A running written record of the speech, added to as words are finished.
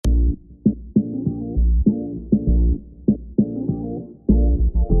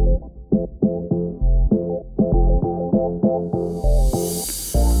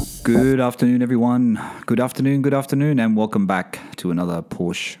Good afternoon, everyone. Good afternoon, and welcome back to another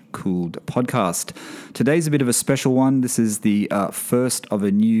Porsche Cooled podcast. Today's a bit of a special one. This is the first of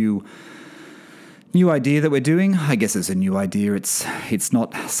a new idea that we're doing. I guess it's a new idea. It's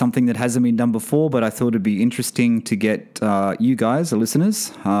not something that hasn't been done before, but I thought it'd be interesting to get you guys, the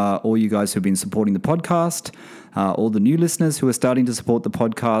listeners, all you guys who've been supporting the podcast, all the new listeners who are starting to support the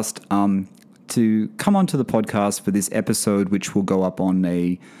podcast, to come onto the podcast for this episode, which will go up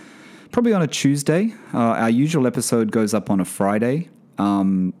on probably on a Tuesday. Our usual episode goes up on a Friday.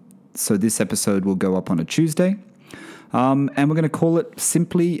 So this episode will go up on a Tuesday. And we're going to call it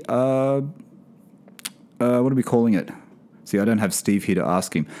simply, what are we calling it? See, I don't have Steve here to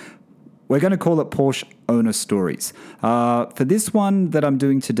ask him. We're going to call it Porsche Owner Stories. For this one that I'm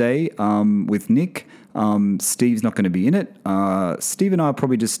doing today with Nick, Steve's not going to be in it. Steve and I will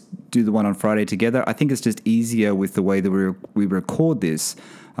probably just do the one on Friday together. I think it's just easier with the way that we record this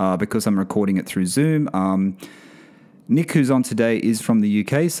because I'm recording it through Zoom. Nick, who's on today, is from the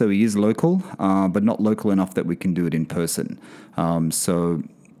UK, so he is local, but not local enough that we can do it in person. So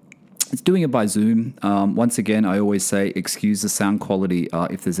it's doing it by Zoom. Once again, I always say excuse the sound quality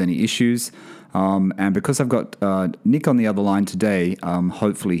if there's any issues. And because I've got Nick on the other line today,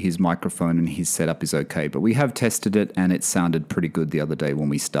 hopefully his microphone and his setup is okay. But we have tested it, and it sounded pretty good the other day when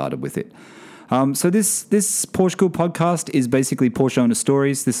we started with it. So this Porsche Cool podcast is basically Porsche Owner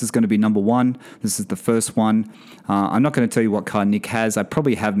Stories. This is going to be number one. This is the first one. I'm not going to tell you what car Nick has. I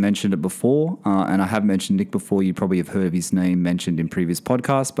probably have mentioned it before, and I have mentioned Nick before. You probably have heard of his name mentioned in previous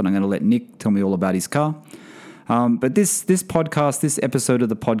podcasts, but I'm going to let Nick tell me all about his car. But this podcast, this episode of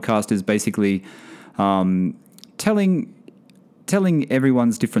the podcast is basically telling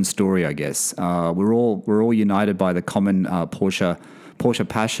everyone's different story, I guess. We're all united by the common Porsche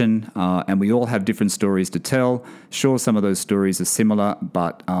passion, and we all have different stories to tell. Sure, some of those stories are similar,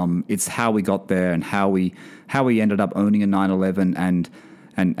 but it's how we got there and how we ended up owning a 911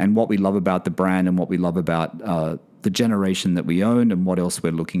 and what we love about the brand and what we love about the generation that we own and what else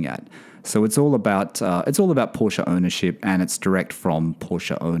we're looking at. So it's all about Porsche ownership, and it's direct from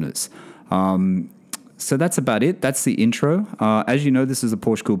Porsche owners. So that's about it. That's the intro. As you know, this is a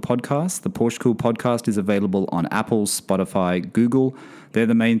Porsche Cool podcast. The Porsche Cool podcast is available on Apple, Spotify, Google. They're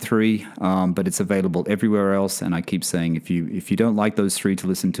the main three, but it's available everywhere else. And I keep saying, if you don't like those three to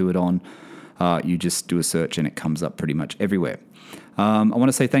listen to it on, you just do a search and it comes up pretty much everywhere. I want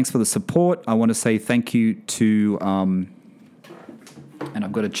to say thanks for the support. I want to say thank you to, and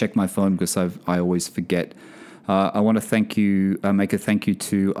I've got to check my phone because I always forget. I want to make a thank you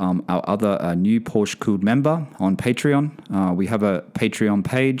to our other new Porsche Cooled member on Patreon. We have a Patreon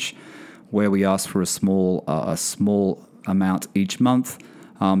page where we ask for a small amount each month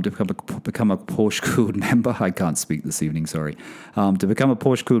to become a Porsche Cooled member. I can't speak this evening, sorry. To become a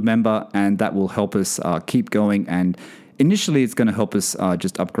Porsche Cooled member, and that will help us keep going. And initially, it's going to help us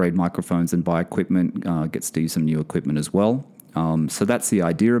just upgrade microphones and buy equipment, get Steve some new equipment as well. So that's the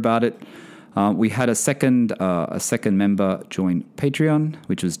idea about it. We had a second member join Patreon,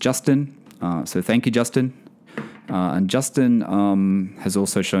 which was Justin. So thank you, Justin. And Justin has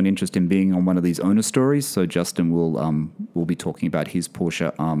also shown interest in being on one of these owner stories. So Justin will be talking about his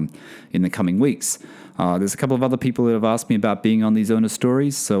Porsche in the coming weeks. There's a couple of other people that have asked me about being on these owner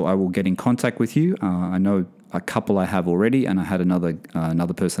stories, so I will get in contact with you. I know a couple I have already, and I had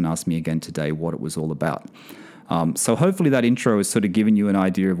another person ask me again today what it was all about. So hopefully that intro has sort of given you an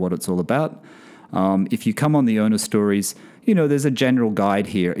idea of what it's all about. If you come on the owner stories, there's a general guide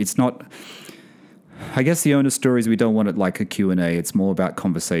here. It's not, I guess the owner stories, we don't want it like a Q&A. It's more about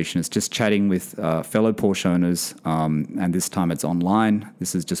conversation. It's just chatting with fellow Porsche owners, and this time it's online.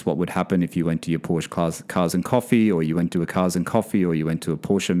 This is just what would happen if you went to your Porsche Cars and Coffee, or you went to a Cars and Coffee, or you went to a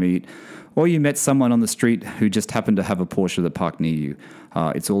Porsche meet, or you met someone on the street who just happened to have a Porsche that parked near you.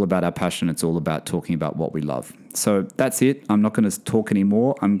 It's all about our passion. It's all about talking about what we love. So that's it. I'm not going to talk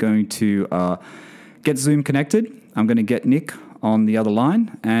anymore. I'm going to get Zoom connected. I'm going to get Nick on the other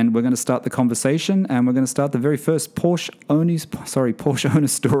line, and we're going to start the conversation, and we're going to start the very first Porsche owner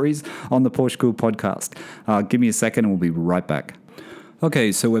stories on the Porsche Cool podcast. Give me a second, and we'll be right back.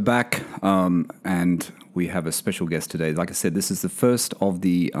 Okay, so we're back, and we have a special guest today. Like I said, this is the first of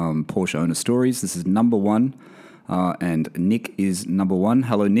the Porsche owner stories. This is number one, and Nick is number one.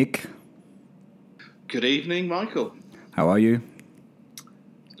 Hello, Nick. Good evening, Michael. How are you?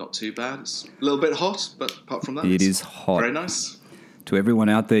 Not too bad. It's a little bit hot, but apart from that, it is hot. Very nice. To everyone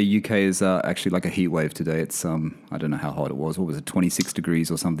out there, UK is actually like a heat wave today. It's I don't know how hot it was. What was it, 26 degrees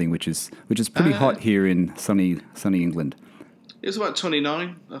or something, which is pretty hot here in sunny England. It was about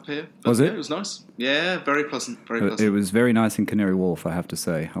 29 up here. But Was it? Yeah, it was nice. Yeah, very pleasant. Very It pleasant. was very nice in Canary Wharf, I have to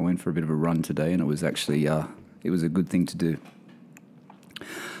say. I went for a bit of a run today, and it was actually it was a good thing to do.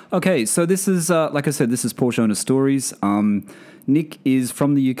 Okay, so this is like I said, this is Porsche Owner Stories. Nick is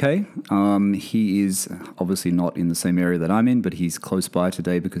from the UK. He is obviously not in the same area that I'm in, but he's close by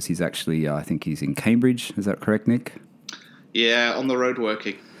today because he's actually, I think he's in Cambridge. Is that correct, Nick? Yeah, on the road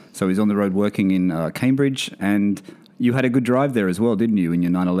working. So he's on the road working in Cambridge, and you had a good drive there as well, didn't you, in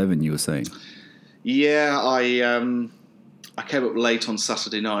your 911, you were saying? Yeah, I came up late on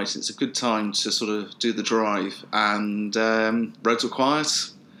Saturday night. It's a good time to sort of do the drive, and roads were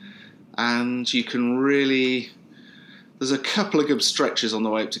quiet, and you can really... There's a couple of good stretches on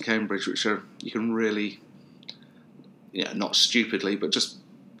the way up to Cambridge, which you can really, not stupidly, but just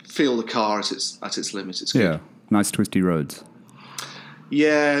feel the car at its limit. It's good. Yeah, nice twisty roads.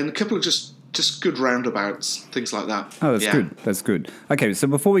 Yeah, and a couple of just good roundabouts, things like that. Oh, that's good. That's good. Okay, so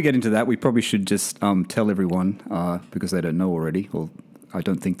before we get into that, we probably should just tell everyone, because they don't know already, or I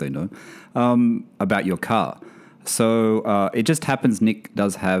don't think they know, about your car. So it just happens Nick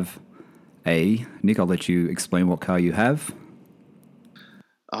does have Nick, I'll let you explain what car you have.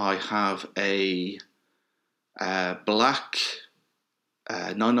 I have a black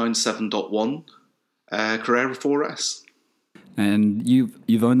 997.1 Carrera 4S. And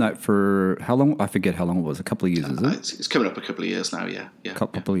you've owned that for how long? I forget how long it was. A couple of years, is it? It's coming up a couple of years now, yeah.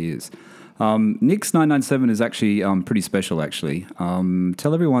 Couple of years. Nick's 997 is actually pretty special, actually.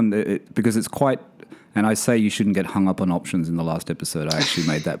 Tell everyone, because it's quite... And I say you shouldn't get hung up on options in the last episode. I actually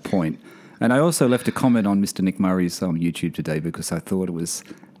made that point. And I also left a comment on Mr. Nick Murray's YouTube today because I thought it was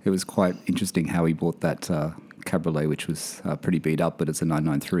quite interesting how he bought that Cabriolet, which was pretty beat up, but it's a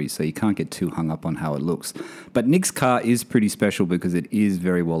 993, so you can't get too hung up on how it looks. But Nick's car is pretty special because it is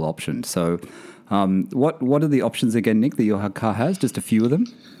very well optioned. So what are the options again, Nick, that your car has? Just a few of them?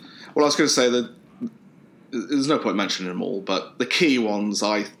 Well, I was going to say that there's no point mentioning them all, but the key ones,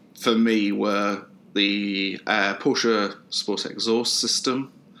 for me, were the Porsche Sport exhaust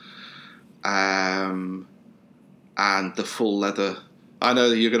system, and the full leather. I know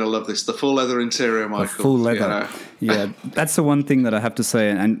you're going to love this. The full leather interior, Michael. The full leather. Yeah, that's the one thing that I have to say.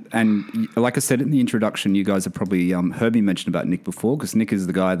 And like I said in the introduction, you guys have probably heard me mention about Nick before, because Nick is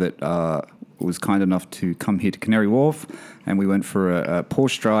the guy that was kind enough to come here to Canary Wharf, and we went for a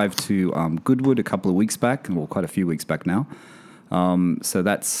Porsche drive to Goodwood a couple of weeks back, well, quite a few weeks back now. So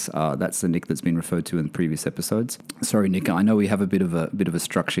that's the Nick that's been referred to in previous episodes. Sorry, Nick, I know we have a bit of a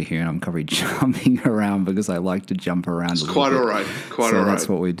structure here, and I'm probably jumping around because I like to jump around. It's quite all right. Quite all right. That's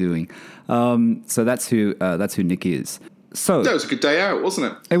what we're doing. So that's who Nick is. So that was a good day out,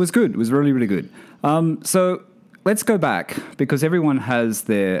 wasn't it? It was good. It was really, really good. So let's go back, because everyone has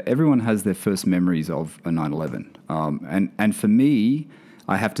their first memories of a 911. And for me,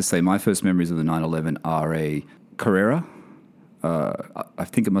 I have to say my first memories of the 911 are a Carrera. I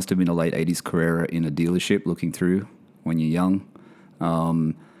think it must have been a late 80s Carrera in a dealership looking through when you're young.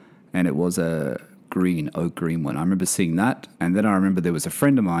 And it was a oak green one. I remember seeing that. And then I remember there was a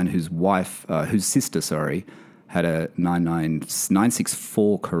friend of mine whose sister, had a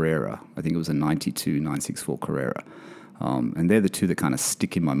 964 Carrera. I think it was a 92 964 Carrera. And they're the two that kind of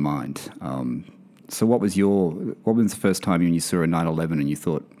stick in my mind. So what was the first time when you saw a 911 and you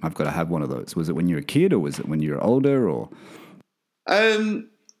thought, I've got to have one of those? Was it when you were a kid, or was it when you were older, or...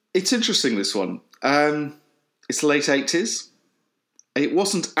 It's interesting, this one. It's late 80s. It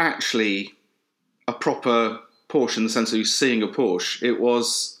wasn't actually a proper Porsche in the sense of you seeing a Porsche. It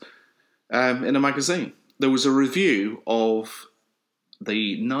was in a magazine. There was a review of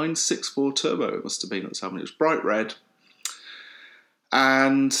the 964 Turbo, it must have been at the time. It was bright red.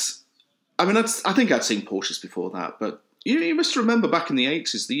 And, I mean, I think I'd seen Porsches before that, but you must remember back in the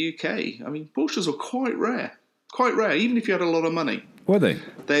 80s, the UK, I mean, Porsches were quite rare. Quite rare, even if you had a lot of money. Were they?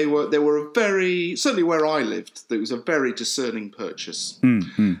 They were a very, certainly where I lived, it was a very discerning purchase.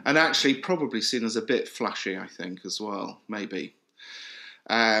 And actually probably seen as a bit flashy, I think, as well, maybe.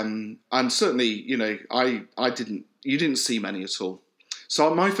 And certainly, you didn't see many at all.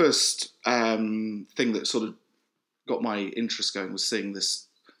 So my first thing that sort of got my interest going was seeing this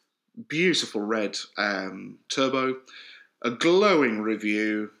beautiful red turbo, a glowing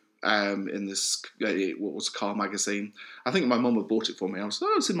review, in this, what was Car Magazine. I think my mum had bought it for me. I was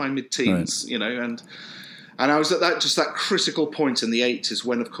in my mid-teens, right. And I was at that critical point in the 80s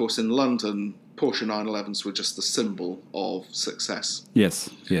when, of course, in London, Porsche 911s were just the symbol of success. Yes,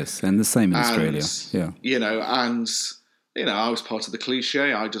 and the same in Australia. Yeah. I was part of the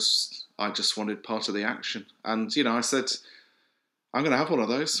cliche. I just wanted part of the action. And, I said, I'm going to have one of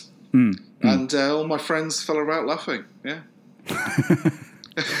those. And all my friends fell about laughing. Yeah.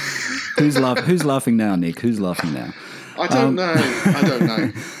 Who's laughing now, Nick? Who's laughing now? I don't know. I don't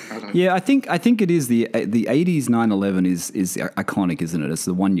know. Yeah, I think it is the 80s 911 is iconic, isn't it? It's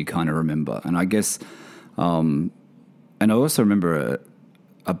the one you kind of remember. And I guess, and I also remember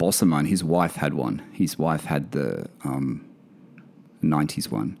a boss of mine, his wife had one. His wife had the 90s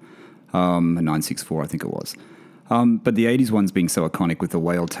one, a 964, I think it was. But the 80s ones being so iconic with the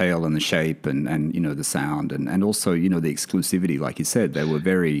whale tail and the shape and you know, the sound and also, you know, the exclusivity, like you said, they were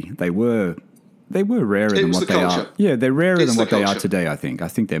rarer than what they are. Yeah, they're rarer than what they are today, I think. I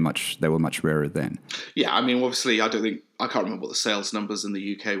think they were much rarer then. Yeah, I mean, obviously, I can't remember what the sales numbers in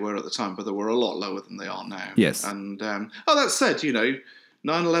the UK were at the time, but they were a lot lower than they are now. Yes. And, that said, you know,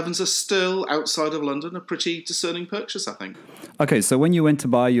 911s are still, outside of London, a pretty discerning purchase, I think. Okay, so when you went to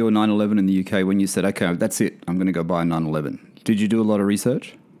buy your 911 in the UK, when you said, okay, that's it, I'm going to go buy a 911, did you do a lot of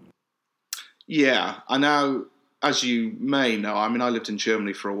research? Yeah, I now, as you may know, I mean, I lived in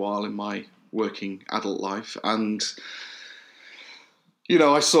Germany for a while in my working adult life, and, you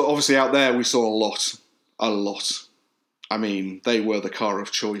know, I saw, obviously out there, we saw a lot. I mean, they were the car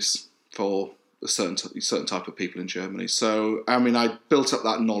of choice for a certain type of people in Germany. So, I mean, I built up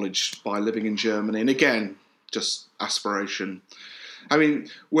that knowledge by living in Germany. And again, just aspiration. I mean,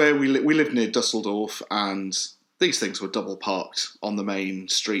 where we lived near Dusseldorf, and these things were double parked on the main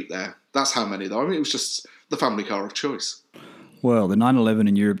street there. That's how many, though. I mean, it was just the family car of choice. Well, the 911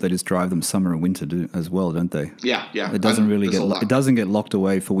 in Europe, they just drive them summer and winter as well, don't they? Yeah. It doesn't really it doesn't get locked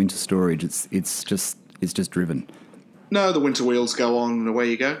away for winter storage. It's just driven. No, the winter wheels go on and away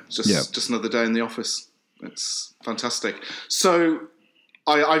you go. It's just another day in the office. It's fantastic. So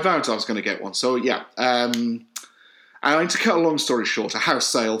I vowed I was going to get one. So yeah, and to cut a long story short, a house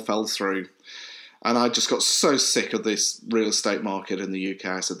sale fell through, and I just got so sick of this real estate market in the UK.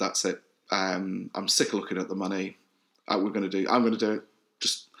 I said, that's it. I'm sick of looking at the money. I'm going to do it.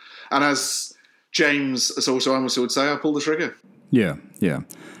 And as James also would say, I pulled the trigger. Yeah.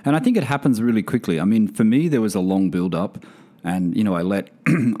 And I think it happens really quickly. I mean, for me, there was a long build-up, and, you know,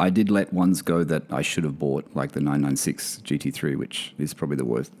 I did let ones go that I should have bought, like the 996 GT3, which is probably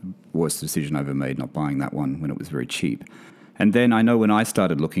the worst decision I ever made, not buying that one when it was very cheap. And then I know when I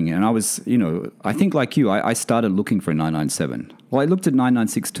started looking, and I was, you know, I think like you, I started looking for a 997. Well, I looked at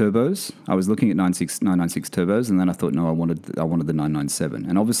 996 turbos. I was looking at 996 turbos, and then I thought, no, I wanted the 997.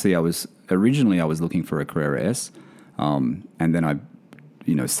 And obviously, I was looking for a Carrera S, and then I,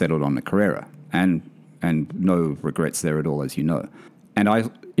 you know, settled on the Carrera, and no regrets there at all, as you know. And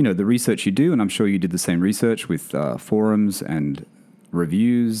the research you do, and I'm sure you did the same research with forums and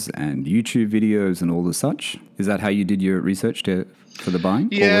reviews and YouTube videos and all the such. Is that how you did your research for the buying?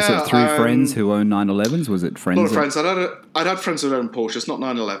 Yeah. Or was it through friends who own 911s? Was it friends? A lot of friends. I'd had friends who'd owned Porsches, not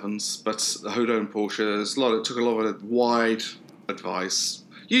 911s, but who'd owned Porsches. It took a lot of wide advice.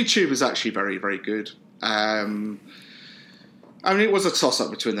 YouTube is actually very, very good. I mean, it was a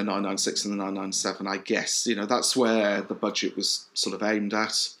toss-up between the 996 and the 997, I guess. You know, that's where the budget was sort of aimed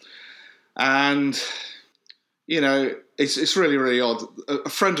at. And, you know, it's really, really odd. A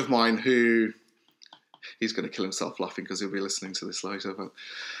friend of mine who... He's going to kill himself laughing because he'll be listening to this later. But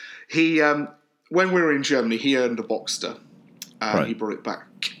he, when we were in Germany, he owned a Boxster. Right. He brought it back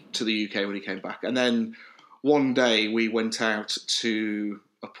to the UK when he came back. And then one day we went out to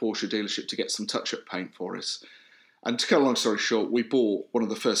a Porsche dealership to get some touch-up paint for us. And to cut a long story short, we bought one of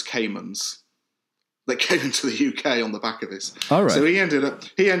the first Caymans that came into the UK on the back of this. All right. So he ended up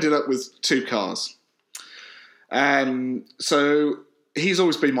with two cars. So he's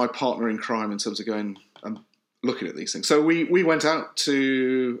always been my partner in crime in terms of going and looking at these things. So we went out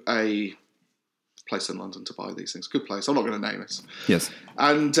to a place in London to buy these things. Good place. I'm not going to name it. Yes.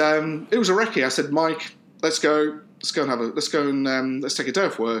 And it was a recce. I said, Mike, let's go and let's take a day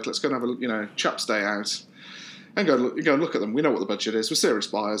off work. Let's go and have a chap's day out. And go and look at them. We know what the budget is. We're serious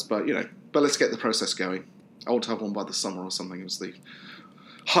buyers, but let's get the process going. I want to have one by the summer or something. It was the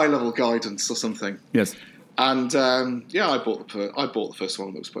high-level guidance or something. Yes. And I bought the first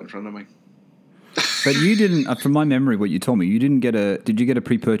one that was put in front of me. But you didn't, from my memory, what you told me, did you get a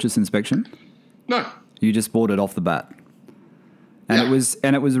pre-purchase inspection? No. You just bought it off the bat. And yeah. it was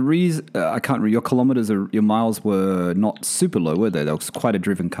I can't remember, your miles were not super low, were they? That was quite a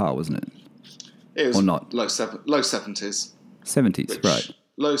driven car, wasn't it? It was or not? Low 70s. 70s, right.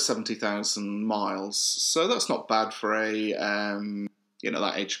 Low 70,000 miles. So that's not bad for a,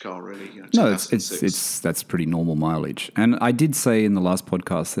 that age car, really. No, that's pretty normal mileage. And I did say in the last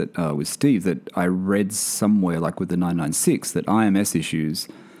podcast that with Steve that I read somewhere, like with the 996, that IMS issues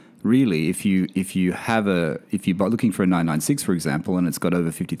really, if you're looking for a 996, for example, and it's got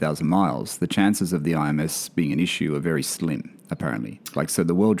over 50,000 miles, the chances of the IMS being an issue are very slim, apparently. Like, so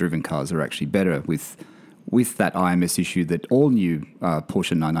the well-driven cars are actually better with that IMS issue that all new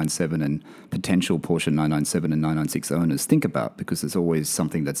Porsche 997 and potential Porsche 997 and 996 owners think about, because there's always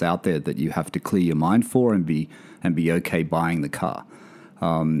something that's out there that you have to clear your mind for and be okay buying the car.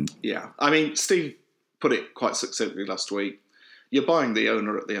 Yeah, I mean, Steve put it quite succinctly last week. You're buying the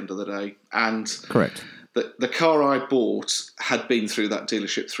owner at the end of the day, and correct. The car I bought had been through that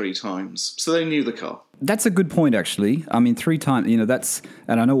dealership 3 times, so they knew the car. That's a good point, actually. I mean, 3 times,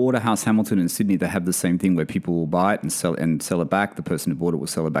 and I know Autohouse Hamilton in Sydney, they have the same thing where people will buy it and sell it back. The person who bought it will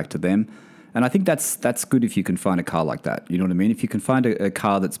sell it back to them. And I think that's good if you can find a car like that. You know what I mean? If you can find a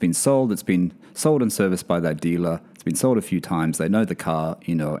car that's been sold and serviced by that dealer, it's been sold a few times, they know the car,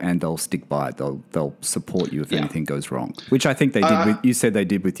 and they'll stick by it. They'll support you if anything goes wrong, which I think they did. You said they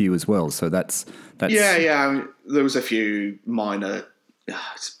did with you as well. So that's yeah. I mean, there was a few minor,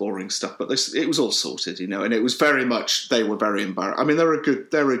 it's boring stuff, but it was all sorted, and it was very much, they were very embarrassed. I mean, they're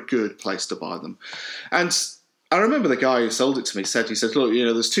a good place to buy them, and I remember the guy who sold it to me said, look,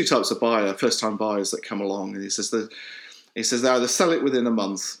 there's 2 types of buyer, first-time buyers that come along, and he says they either sell it within a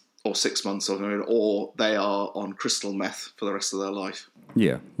month or 6 months, or they are on crystal meth for the rest of their life.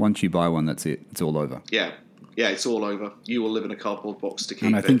 Yeah, once you buy one, that's it. It's all over. Yeah, it's all over. You will live in a cardboard box to keep it.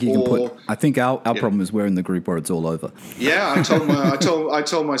 And I think I think our problem is we're in the group where it's all over. Yeah, I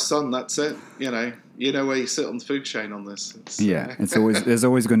told my son that's it. You know where you sit on the food chain on this. There's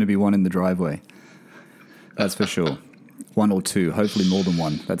always going to be one in the driveway. That's for sure. 1 or 2, hopefully more than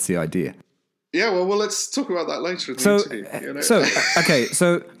 1. That's the idea. Yeah, well, let's talk about that later in the interview.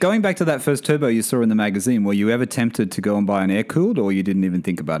 So going back to that first turbo you saw in the magazine, were you ever tempted to go and buy an air-cooled, or you didn't even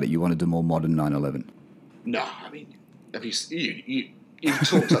think about it? You wanted a more modern 911? No, I mean, have you've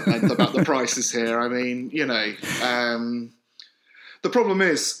talked at length about the prices here. I mean, the problem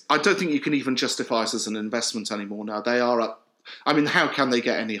is, I don't think you can even justify us as an investment anymore now. They are up. I mean, how can they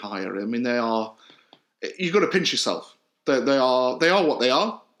get any higher? I mean, they are. You've got to pinch yourself. They are what they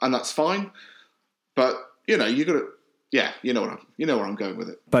are, and that's fine. But you got to. Yeah, you know where I'm going with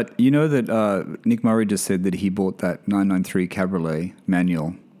it. But you know that Nick Murray just said that he bought that 993 Cabriolet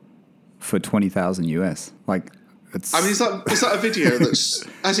manual for $20,000 US. Like, it's. I mean, is that a video?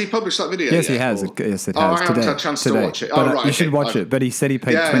 Has he published that video? Yes, he has. Yes, it has. I haven't had a chance to watch it. But right, you should watch it. But he said he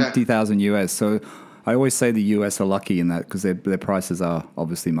paid $20,000 US. So I always say the US are lucky in that, because their prices are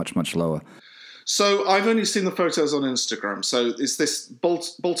obviously much, much lower. So I've only seen the photos on Instagram. So is this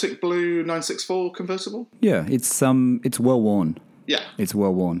Baltic Blue 964 convertible? Yeah, it's well worn. Yeah, it's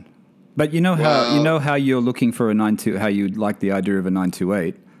well worn. But you know how you're looking for a 92, how you'd like the idea of a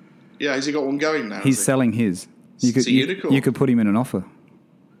 928. Yeah, has he got one going now? He's selling his. It's a unicorn. You could put him in an offer.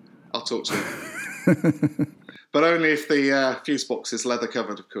 I'll talk to him. But only if the fuse box is leather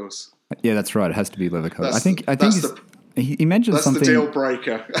covered, of course. Yeah, that's right. It has to be leather covered. He mentioned that's something. That's the deal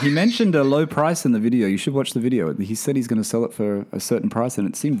breaker. He mentioned a low price in the video. You should watch the video. He said he's going to sell it for a certain price, and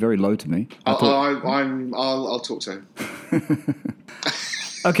it seemed very low to me. I'll talk to him.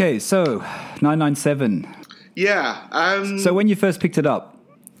 Okay, so 997. Yeah. So when you first picked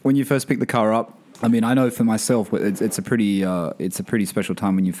the car up, I mean, I know for myself, it's a pretty special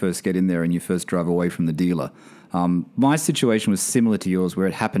time when you first get in there and you first drive away from the dealer. My situation was similar to yours, where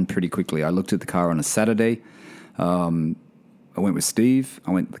it happened pretty quickly. I looked at the car on a Saturday. I went with Steve.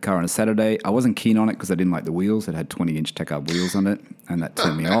 I went the car on a Saturday. I wasn't keen on it because I didn't like the wheels. It had 20-inch Tech-Up wheels on it, and that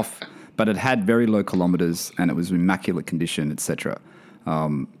turned me off. But it had very low kilometers, and it was immaculate condition, etc.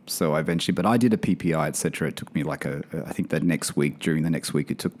 So but I did a PPI, etc. It took me I think during the next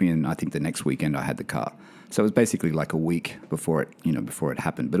week it took me, and I think the next weekend I had the car. So it was basically like a week before it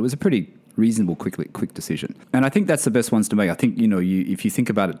happened. But it was a pretty reasonable, quick decision. And I think that's the best ones to make. I think, if you think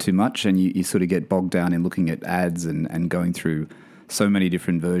about it too much and you sort of get bogged down in looking at ads and going through so many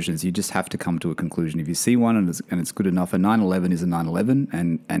different versions, you just have to come to a conclusion. If you see one and it's good enough, a 911 is a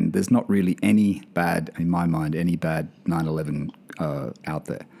 911, and there's not really any bad 911 out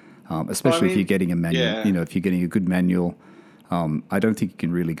there, especially if you're getting a manual. Yeah. If you're getting a good manual, I don't think you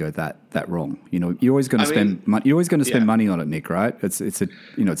can really go that wrong. You're always going to spend money. You're always going to spend money on it, Nick. Right? It's a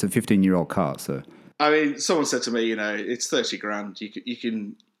 15-year-old car. So I mean, someone said to me, it's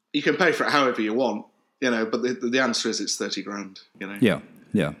 $30,000. You can pay for it however you want. But the answer is it's $30,000.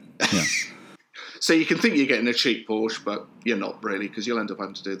 Yeah. So you can think you're getting a cheap Porsche, but you're not really, because you'll end up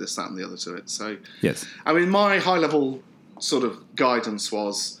having to do this, that, and the other to it. So yes. I mean, my high level sort of guidance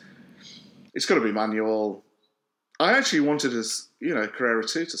was, it's got to be manual. I actually wanted Carrera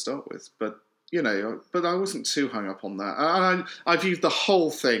 2 to start with, but but I wasn't too hung up on that. I viewed the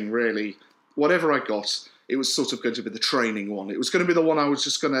whole thing really. Whatever I got, it was sort of going to be the training one. It was going to be the one I was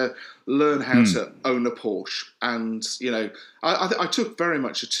just going to learn how to own a Porsche. And I took very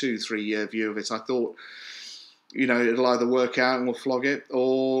much a 2-3 year view of it. I thought, it'll either work out and we'll flog it,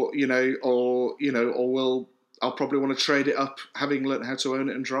 or I'll probably want to trade it up, having learned how to own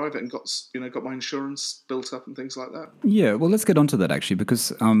it and drive it, and got my insurance built up and things like that. Yeah, well, let's get onto that actually,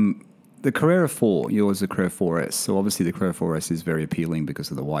 because the Carrera 4, yours is the Carrera 4S. So obviously the Carrera 4S is very appealing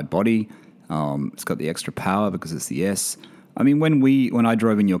because of the wide body. It's got the extra power because it's the S. I mean, when I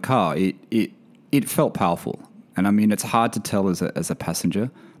drove in your car, it felt powerful, and I mean it's hard to tell as a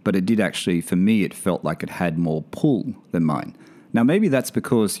passenger, but it did actually, for me, it felt like it had more pull than mine. Now maybe that's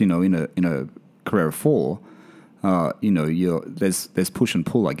because in a Carrera 4. There's push and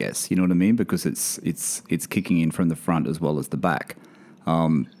pull, I guess. You know what I mean? Because it's kicking in from the front as well as the back.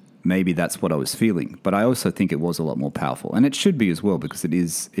 Maybe that's what I was feeling, but I also think it was a lot more powerful, and it should be as well because it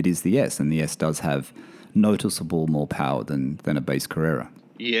is the S, and the S does have noticeable more power than a base Carrera.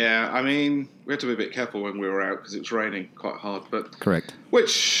 Yeah, I mean, we had to be a bit careful when we were out because it was raining quite hard. But correct.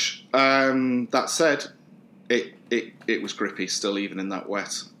 Which that said, it was grippy still, even in that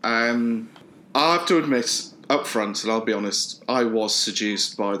wet. I have to admit, up front, and I'll be honest, I was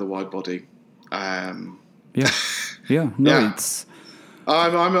seduced by the wide body. It's.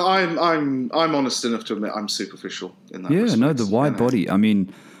 I'm honest enough to admit I'm superficial in that. Yeah, no, the wide body. I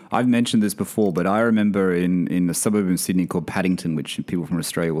mean, I've mentioned this before, but I remember in a suburb in Sydney called Paddington, which people from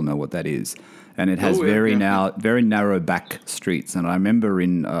Australia will know what that is, and it has very narrow back streets. And I remember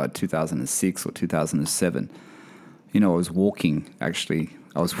in 2006 or 2007, I was walking actually.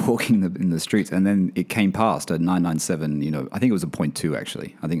 I was walking in the streets, and then it came past a 997, I think it was a 0.2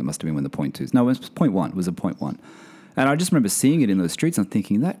 actually. I think it must have been when the 0.2s. No, it was 0.1. It was a 0.1. And I just remember seeing it in those streets and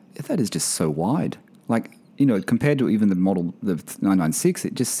thinking that is just so wide. Like, compared to even the 996,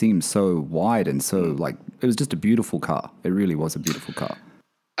 it just seems so wide and so, like, it was just a beautiful car. It really was a beautiful car.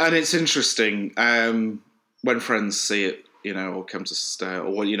 And it's interesting when friends see it, or come to stay, or,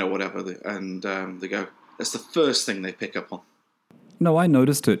 whatever, and they go, that's the first thing they pick up on. No, I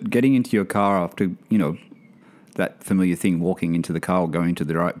noticed it getting into your car after, that familiar thing, walking into the car or going into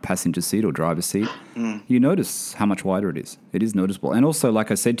the passenger seat or driver's seat. You notice how much wider it is. It is noticeable. And also, like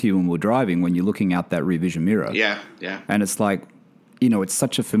I said to you when we were driving, when you're looking out that rear vision mirror. Yeah. And it's like, it's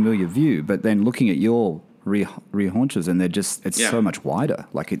such a familiar view, but then looking at your rear haunches and it's so much wider.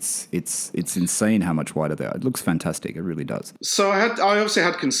 Like it's insane how much wider they are. It looks fantastic. It really does. So I obviously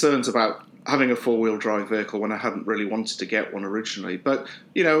had concerns about having a 4-wheel drive vehicle when I hadn't really wanted to get one originally. But,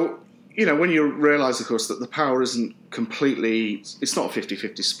 when you realise, of course, that the power isn't completely... It's not a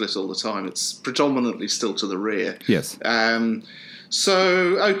 50-50 split all the time. It's predominantly still to the rear. Yes. So,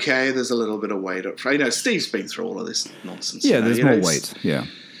 okay, there's a little bit of weight up front. Steve's been through all of this nonsense. Yeah, there's more weight, yeah.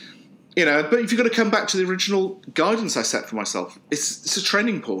 But if you've got to come back to the original guidance I set for myself, it's a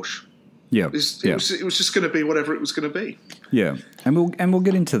training Porsche. Yeah, it was just going to be whatever it was going to be. Yeah, and we'll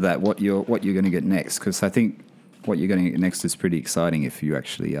get into that what you're going to get next, because I think what you're going to get next is pretty exciting if you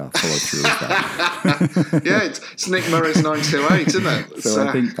actually follow through with that. Yeah, it's Nick Murray's 928, isn't it? So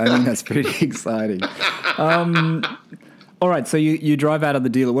I think that's pretty exciting. All right, so you drive out of the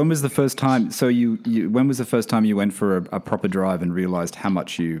dealer. When was the first time? So when was the first time you went for a proper drive and realized how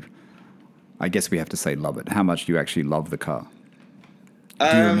much you? I guess we have to say love it. How much you actually love the car.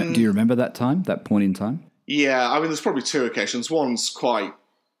 Do you remember that point in time? Yeah, I mean, there's probably two occasions. One's quite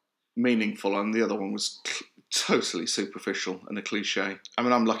meaningful, and the other one was totally superficial and a cliche. I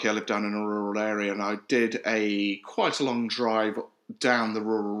mean, I'm lucky I live down in a rural area, and I did quite a long drive down the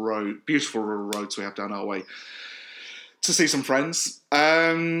rural road, beautiful rural roads we have down our way, to see some friends.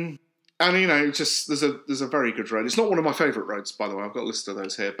 And just there's a very good road. It's not one of my favourite roads, by the way. I've got a list of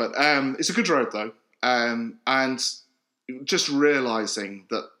those here, but it's a good road though. And just realising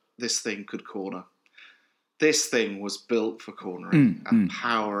that this thing could corner. This thing was built for cornering and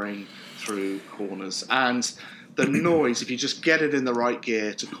powering through corners. And the noise, if you just get it in the right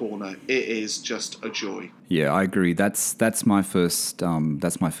gear to corner, it is just a joy. Yeah, I agree. That's my first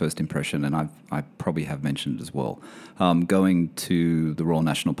impression, and I probably have mentioned it as well. Going to the Royal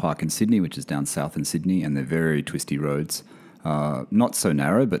National Park in Sydney, which is down south in Sydney, and they're very twisty roads. Not so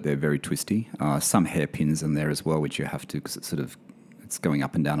narrow, but they're very twisty. Some hairpins in there as well, which you have to, because it's going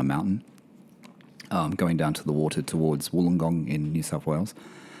up and down a mountain, going down to the water towards Wollongong in New South Wales.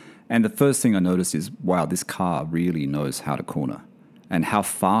 And the first thing I noticed is, wow, this car really knows how to corner, and how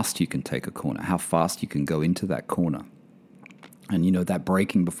fast you can take a corner, how fast you can go into that corner. And, that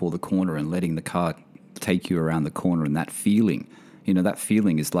braking before the corner and letting the car take you around the corner, and that feeling You know, that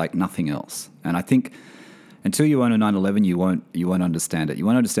feeling is like nothing else. And I think until you own a 911, you won't understand it. You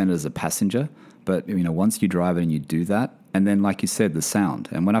won't understand it as a passenger, but you know, once you drive it and you do that, and then like you said, the sound.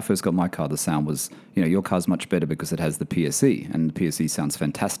 And when I first got my car, the sound was, you know, your car's much better because it has the PSE, and the PSE sounds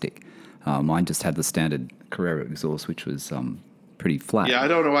fantastic. Mine just had the standard Carrera exhaust, which was pretty flat. Yeah, I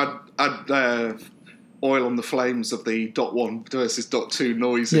don't know. I'd oil on the flames of the .1 versus .2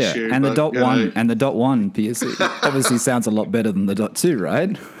 noise issue. And but, the .1 and the .1 PSE obviously sounds a lot better than the .2,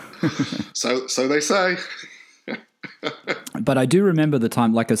 right? So they say. But I do remember the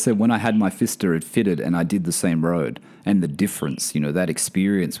time, like I said, when I had my Fiesta, it fitted, and I did the same road, and the difference, you know, that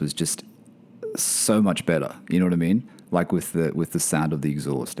experience was just so much better. You know what I mean? Like with the sound of the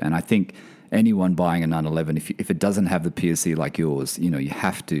exhaust. And I think anyone buying a 911, if it doesn't have the PSE like yours, you know, you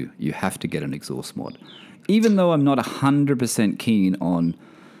have to get an exhaust mod. Even though I'm not 100% keen on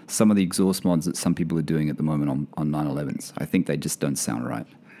some of the exhaust mods that some people are doing at the moment on 911s. I think they just don't sound right.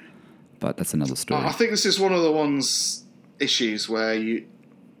 But that's another story. I think this is one of the issues where you,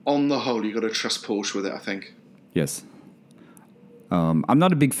 on the whole, you've got to trust Porsche with it, I think. Yes. I'm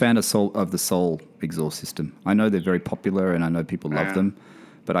not a big fan of the Soul exhaust system. I know they're very popular and I know people love them,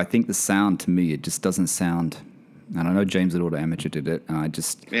 but I think the sound, to me, it just doesn't sound. And I know James at Auto Amateur did it, and I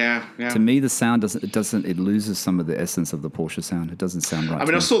just to me the sound it loses some of the essence of the Porsche sound. It doesn't sound right. I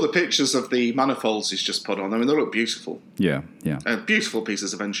mean, I saw the pictures of the manifolds he's just put on. I mean, they look beautiful. Yeah. Beautiful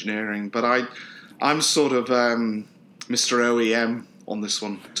pieces of engineering. But I'm sort of Mr. OEM on this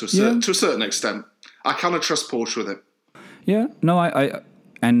one to a certain extent. I kind of trust Porsche with it. Yeah. No, I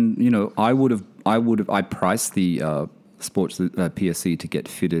priced the sports PSE to get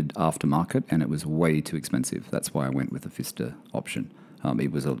fitted aftermarket, and it was way too expensive. That's why I went with the Fiesta option.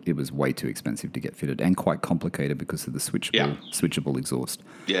 It was way too expensive to get fitted and quite complicated because of the switchable exhaust.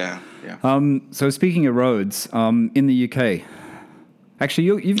 Yeah. So speaking of roads, in the UK, actually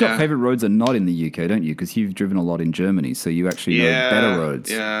you've got favorite roads are not in the UK, don't you? Because you've driven a lot in Germany, so you actually know better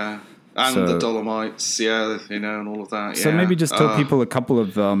roads. Yeah. And the Dolomites, and all of that. So maybe just tell people a couple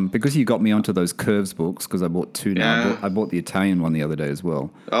of because you got me onto those Curves books, because I bought two now. Yeah. I bought the Italian one the other day as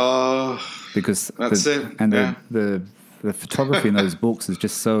well. Oh, because that's it. And the photography in those books is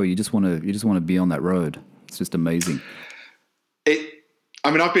just so you just want to be on that road. It's just amazing.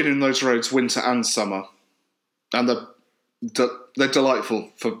 I've been in those roads winter and summer, and they're delightful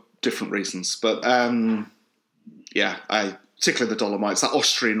for different reasons. But particularly the Dolomites, that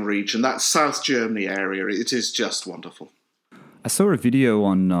Austrian region, that South Germany area, it is just wonderful. I saw a video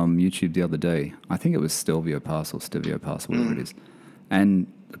on YouTube the other day. I think it was Stelvio Pass, whatever it is. And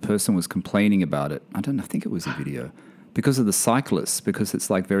the person was complaining about it. I think it was a video. Because of the cyclists, because it's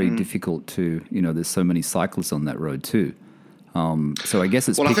like very difficult to, there's so many cyclists on that road too. So I guess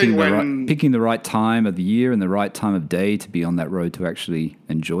it's picking the right time of the year and the right time of day to be on that road to actually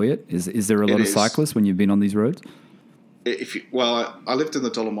enjoy it. Is there a lot of cyclists when you've been on these roads? I lived in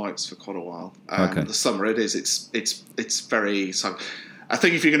the Dolomites for quite a while. The summer it's very. So I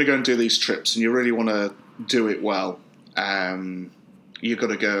think if you're going to go and do these trips and you really want to do it well, you've got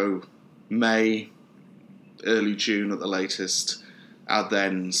to go May, early June at the latest, and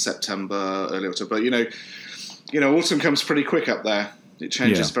then September, early October. But autumn comes pretty quick up there. It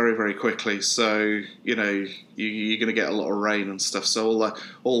changes very, very quickly. So you're going to get a lot of rain and stuff. So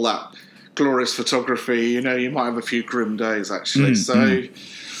all that glorious photography, you might have a few grim days actually.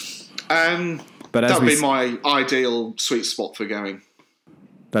 But that'd be my ideal sweet spot for going.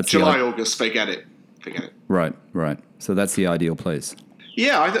 That's July, August. Forget it. Right. So that's the ideal place.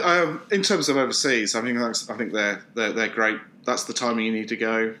 Yeah, in terms of overseas, I think they're great. That's the timing you need to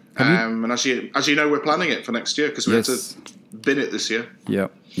go. And as you know, we're planning it for next year because we had to bin it this year. Yeah,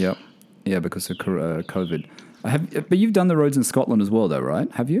 because of COVID. But you've done the roads in Scotland as well, though, right?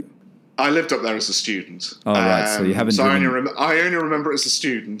 Have you? I lived up there as a student. Oh, right. So you haven't. So I only remember it as a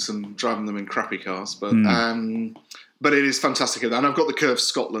student and driving them in crappy cars, but it is fantastic. And I've got the Curve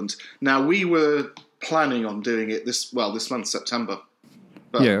Scotland. Now we were planning on doing it this month, September.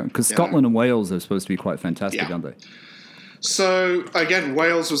 But, because Scotland and Wales are supposed to be quite fantastic, aren't they? So again,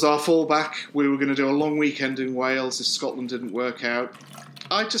 Wales was our fallback. We were going to do a long weekend in Wales if Scotland didn't work out.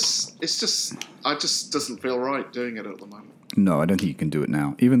 It just doesn't feel right doing it at the moment. No, I don't think you can do it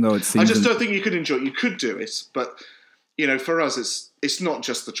now, even though it seems. I just don't think you could enjoy it. You could do it, but for us, it's not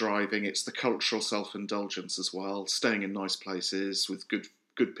just the driving; it's the cultural self-indulgence as well. Staying in nice places with good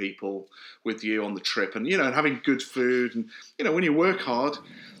people with you on the trip, and and having good food, and when you work hard,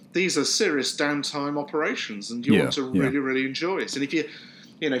 these are serious downtime operations, and you want to really, really enjoy it. And if you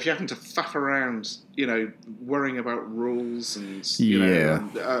having to faff around, worrying about rules and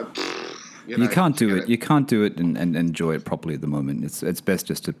You can't do it. You can't do it and enjoy it properly at the moment. It's best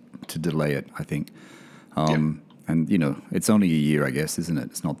just to delay it, I think. And, it's only a year, I guess, isn't it?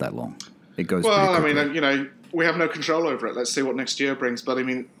 It's not that long. It goes pretty quickly. I mean, we have no control over it. Let's see what next year brings. But, I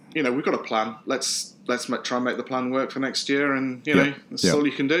mean, we've got a plan. Let's try and make the plan work for next year. And, that's all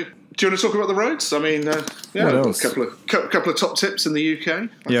you can do. Do you want to talk about the roads? I mean, what else? a couple of top tips in the UK. I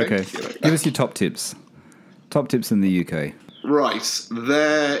think. Okay. Give us your top tips. Top tips in the UK. Right.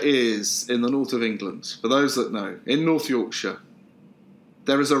 There is, in the north of England, for those that know, in North Yorkshire,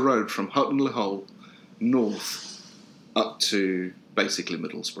 there is a road from Hutton-le-Hole north up to basically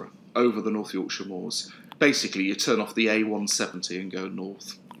Middlesbrough, over the North Yorkshire moors. Basically, you turn off the A170 and go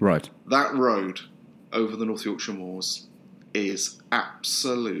north. Right. That road over the North Yorkshire moors is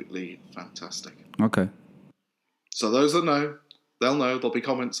absolutely fantastic. Okay. So those that know, they'll know. There'll be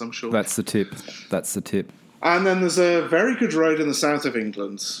comments, I'm sure. That's the tip. And then there's a very good road in the south of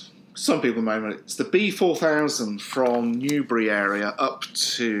England. Some people may know it's the B4000 from Newbury area up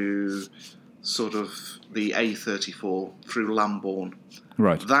to sort of the A34 through Lambourne.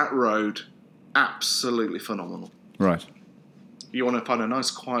 Right. That road, absolutely phenomenal. Right. You want to find a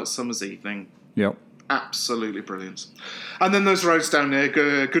nice quiet summer's evening. Yep. Absolutely brilliant. And then those roads down near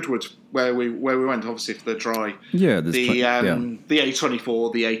Goodwood, where we went, obviously if they're dry. Yeah, the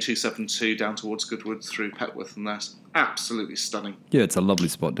A24, the A272 down towards Goodwood through Petworth, and that's absolutely stunning. Yeah, it's a lovely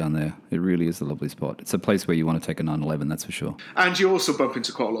spot down there. It really is a lovely spot. It's a place where you want to take a 911, that's for sure. And you also bump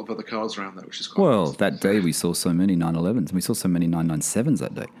into quite a lot of other cars around there, which is quite nice. Nice. That day we saw so many 911s, and we saw so many 997s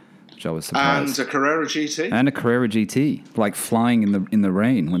that day, which I was surprised. And a Carrera GT. And a Carrera GT, like flying in the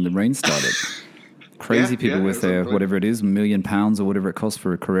rain when the rain started. Crazy people with their, whatever it is, £1 million or whatever it costs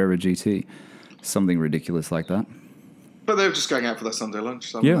for a Carrera GT. Something ridiculous like that. But they were just going out for their Sunday lunch.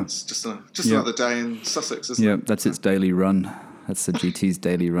 So it's just another day in Sussex, isn't it? Yeah, that's its daily run. That's the GT's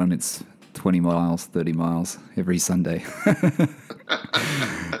daily run. It's 20 miles, 30 miles every Sunday.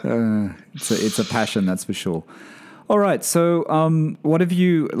 It's a passion, that's for sure. All right, so what have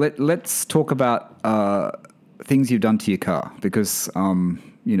you... Let's talk about things you've done to your car, because... a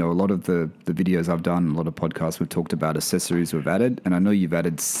lot of the videos I've done, a lot of podcasts, we've talked about accessories we've added, and I know you've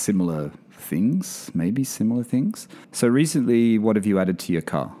added similar things. So recently, what have you added to your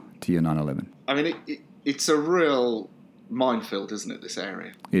car, to your 911? I mean, it's a real minefield, isn't it, this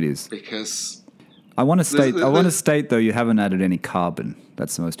area? It is. Because... I want to state, though, you haven't added any carbon.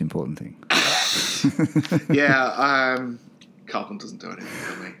 That's the most important thing. Carbon doesn't do anything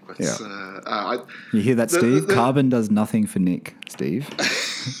for me. But, you hear that, Steve? Carbon does nothing for Nick, Steve.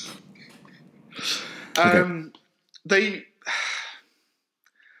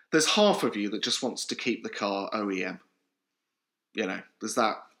 There's half of you that just wants to keep the car OEM. There's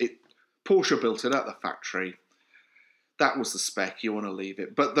that. Porsche built it at the factory. That was the spec. You want to leave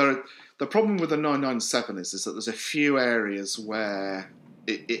it. But the problem with the 997 is that there's a few areas where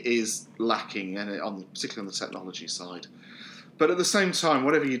it is lacking, and particularly on the technology side. But at the same time,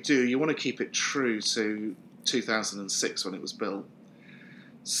 whatever you do, you want to keep it true to 2006 when it was built.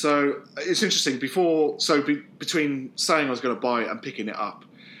 So it's interesting. Between saying I was going to buy it and picking it up,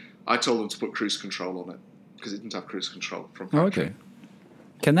 I told them to put cruise control on it because it didn't have cruise control from factory. Oh, okay.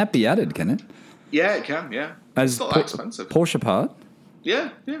 Can that be added? Can it? Yeah, it can. Yeah, it's not that expensive. Porsche part? Yeah.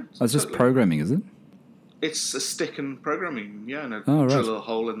 It's just programming, is it? It's a stick and programming, and drill a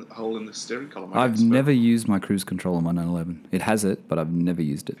hole in the steering column. I've never used my cruise control on my 911. It has it, but I've never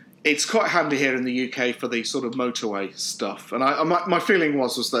used it. It's quite handy here in the UK for the sort of motorway stuff. And my feeling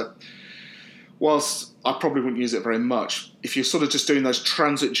was that whilst I probably wouldn't use it very much, if you're sort of just doing those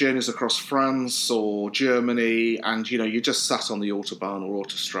transit journeys across France or Germany, and you just sat on the Autobahn or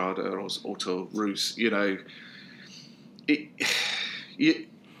Autostrada or Autoroute,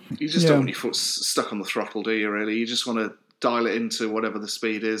 you just don't want your foot stuck on the throttle, do you, really? You just want to dial it into whatever the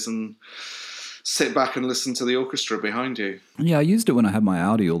speed is and sit back and listen to the orchestra behind you. Yeah, I used it when I had my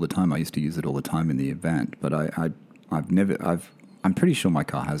Audi all the time. I used to use it all the time in the event, but I'm pretty sure my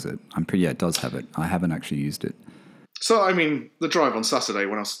car has it. It does have it. I haven't actually used it. So, I mean, the drive on Saturday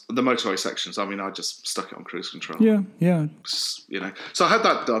when I was the motorway sections, I mean, I just stuck it on cruise control. Yeah. So I had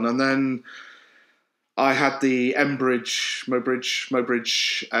that done, and then I had the Mobridge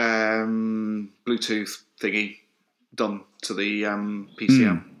Bluetooth thingy done to the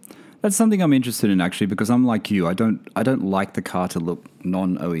PCM. That's something I'm interested in, actually, because I'm like you. I don't like the car to look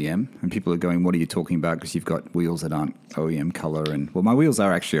non-OEM, and people are going, "What are you talking about?" Because you've got wheels that aren't OEM color, and my wheels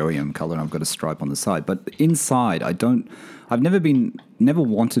are actually OEM color, and I've got a stripe on the side. But inside, I've never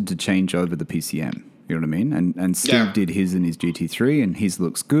wanted to change over the PCM. You know what I mean? And Steve did his in his GT3, and his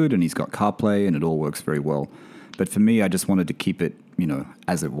looks good, and he's got CarPlay, and it all works very well. But for me, I just wanted to keep it,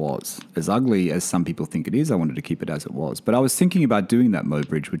 as it was. As ugly as some people think it is, I wanted to keep it as it was. But I was thinking about doing that Mo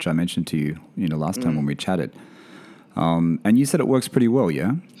Bridge, which I mentioned to you, last time when we chatted. And you said it works pretty well,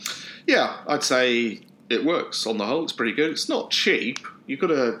 yeah? Yeah, I'd say it works on the whole. It's pretty good. It's not cheap. You've got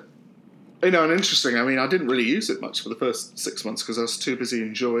to, and interesting. I mean, I didn't really use it much for the first 6 months because I was too busy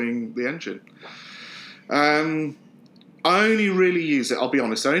enjoying the engine. I only really use it, I'll be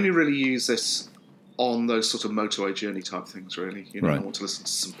honest, I only really use this on those sort of motorway journey type things, really. Right. I want to listen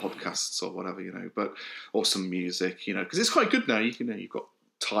to some podcasts or whatever, or some music, because it's quite good now. You've got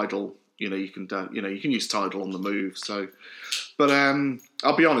Tidal, you can use Tidal on the move. So, but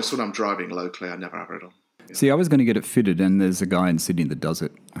I'll be honest, when I'm driving locally, I never have it on. See, I was going to get it fitted, and there's a guy in Sydney that does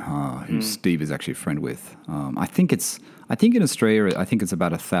it, who Steve is actually a friend with. I think in Australia, I think it's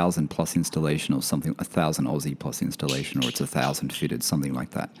about 1,000 plus installation or something, 1,000 Aussie plus installation, or it's 1,000 fitted, something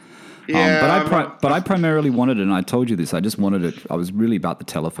like that. Yeah, but I primarily wanted it, and I told you this, I just wanted it, I was really about the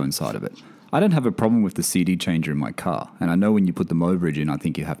telephone side of it. I don't have a problem with the CD changer in my car, and I know when you put the Mo Bridge in, I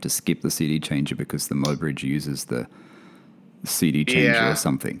think you have to skip the CD changer because the Mo Bridge uses the CD changer or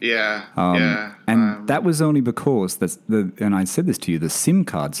something. Yeah, And that was only because and I said this to you, the SIM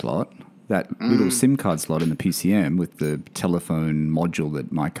card slot, that little SIM card slot in the PCM with the telephone module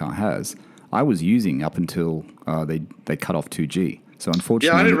that my car has, I was using up until they cut off 2G. So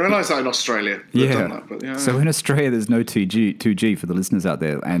unfortunately, I didn't realise that in Australia. So in Australia, there's no 2G for the listeners out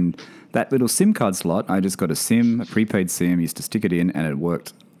there, and that little SIM card slot, I just got a prepaid SIM, used to stick it in, and it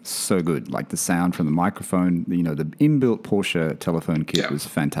worked so good. Like the sound from the microphone, the inbuilt Porsche telephone kit was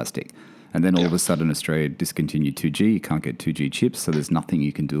fantastic. And then all of a sudden, Australia discontinued 2G. You can't get 2G chips, so there's nothing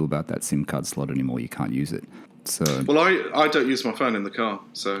you can do about that SIM card slot anymore. You can't use it. So well, I don't use my phone in the car,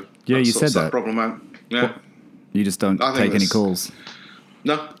 so you said that problem out. Yeah. Well, you just don't take any calls.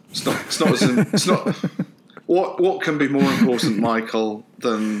 No, it's not. It's not. What can be more important, Michael,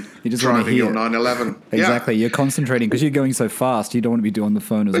 than driving your 911? Exactly. You're concentrating because you're going so fast. You don't want to be doing the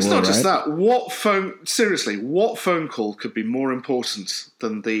phone as well, it's not just right? that. What phone call could be more important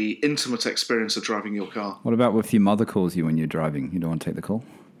than the intimate experience of driving your car? What about if your mother calls you when you're driving? You don't want to take the call?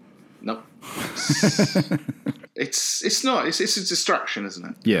 No. It's not. It's a distraction, isn't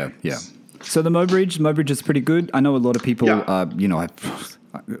it? Yeah. So the Mo Bridge is pretty good. I know a lot of people,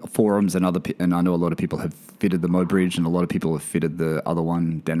 forums and and I know a lot of people have fitted the Mo Bridge, and a lot of people have fitted the other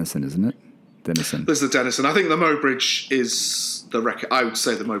one, Denison, isn't it? Denison. There's the Denison. I think the Mo Bridge is the record. I would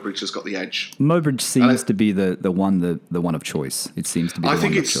say the Mo Bridge has got the edge. Mo Bridge seems to be the one of choice. It seems to be the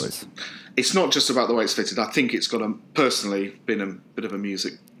one of choice. It's not just about the way it's fitted. I think it's got personally been a bit of a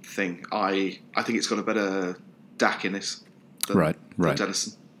music thing. I think it's got a better DAC in it than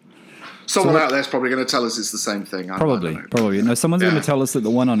Denison. Someone out there's probably going to tell us it's the same thing. Probably. No, someone's going to tell us that the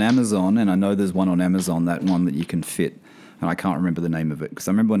one on Amazon, and I know there's one on Amazon, that one that you can fit, and I can't remember the name of it, because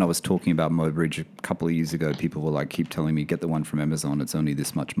I remember when I was talking about Mo Bridge a couple of years ago, people were like, keep telling me, get the one from Amazon, it's only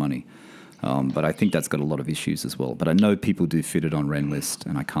this much money. But I think that's got a lot of issues as well. But I know people do fit it on Renlist,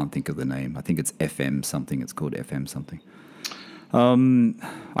 and I can't think of the name. I think it's FM something. It's called FM something.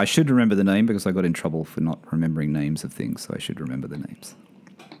 I should remember the name because I got in trouble for not remembering names of things, so I should remember the names.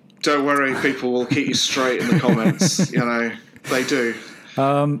 Don't worry, people will keep you straight in the comments. They do.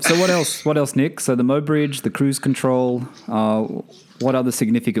 So what else? What else, Nick? So the Mo Bridge, the cruise control. What other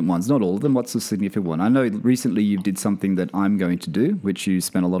significant ones? Not all of them. What's the significant one? I know recently you did something that I'm going to do, which you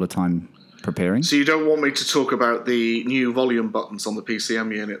spent a lot of time preparing. So you don't want me to talk about the new volume buttons on the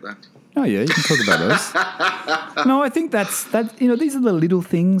PCM unit then? Oh yeah, you can talk about those. No, I think that's these are the little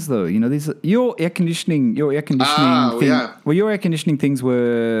things though. These are, your air conditioning thing. Yeah. Well, your air conditioning things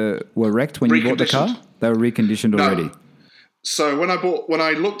were wrecked when you bought the car. They were reconditioned already. No. So when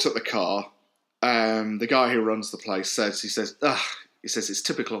I looked at the car, the guy who runs the place says it's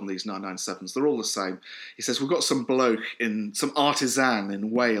typical on these 997s. They're all the same. He says we've got some artisan in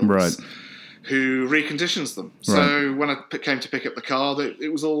Wales. Right. Who reconditions them. Right. So when I came to pick up the car,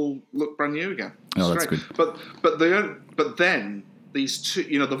 it was all looked brand new again. Oh, that's good. But then these two,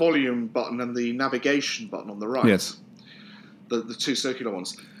 the volume button and the navigation button on the right, yes, the two circular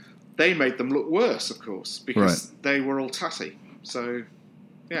ones, they made them look worse, of course, because they were all tatty. So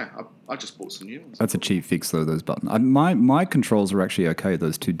yeah, I just bought some new ones. That's a cheap fix though. Those buttons. My controls are actually okay.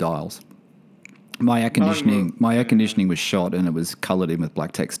 Those two dials. My air conditioning was shot and it was coloured in with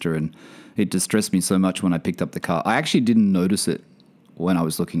black texture, and it distressed me so much when I picked up the car. I actually didn't notice it when I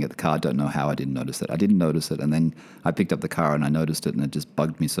was looking at the car. I don't know how I didn't notice it. I didn't notice it, and then I picked up the car and I noticed it, and it just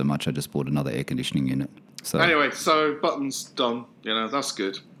bugged me so much I just bought another air conditioning unit. So anyway, so buttons done. That's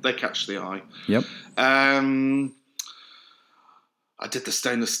good. They catch the eye. Yep. I did the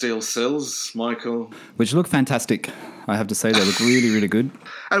stainless steel sills, Michael. Which look fantastic. I have to say they look really, really good.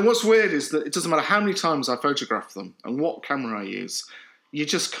 And what's weird is that it doesn't matter how many times I photograph them and what camera I use, you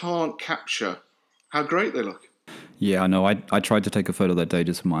just can't capture how great they look. Yeah, I know. I tried to take a photo that day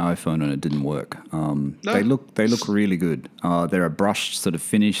just with my iPhone and it didn't work. No. They look really good. They're a brushed sort of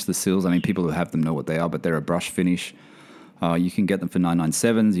finish, the sills. I mean, people who have them know what they are, but they're a brush finish. You can get them for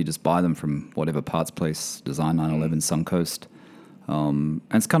 997s. You just buy them from whatever parts place, Design 911, Suncoast. And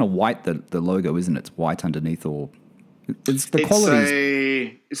it's kind of white, the logo, isn't it? It's white underneath, or it's the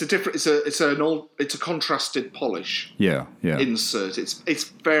quality. It's a contrasted polish. Yeah. Insert. It's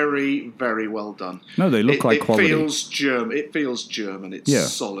very, very well done. No, they look like quality. It feels German.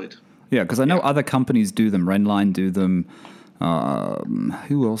 It's solid. Yeah, because I know other companies do them. Renline do them.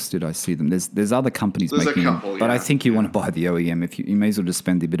 Who else did I see them? There's other companies making them, but I think you want to buy the OEM. If you may as well just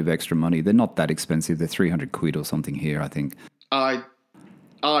spend a bit of extra money. They're not that expensive. They're 300 quid or something here, I think. I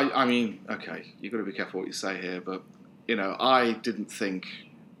mean, okay, you've got to be careful what you say here, but I didn't think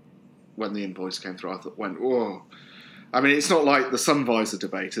when the invoice came through, I went, whoa. I mean, it's not like the sun visor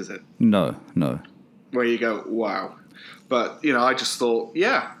debate, is it? No. Where you go, wow. But, I just thought,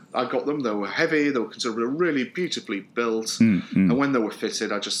 yeah, I got them. They were heavy. They were considered really beautifully built. And when they were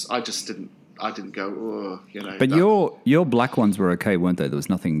fitted, I just didn't go, oh, But your black ones were okay, weren't they? There was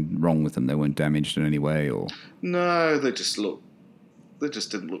nothing wrong with them. They weren't damaged in any way, or no, they just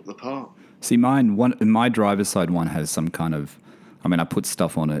didn't look the part. See, my driver's side one has some kind of, I mean, I put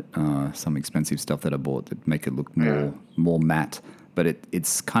stuff on it, some expensive stuff that I bought that make it look more matte, but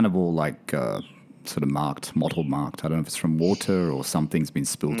it's kind of all like sort of mottled marked. I don't know if it's from water or something's been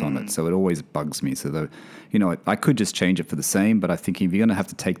spilt on it, so it always bugs me. So I could just change it for the same, but I think if you're going to have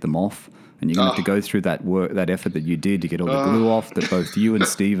to take them off, and you're going to have to go through that effort that you did to get all the glue off, that both you and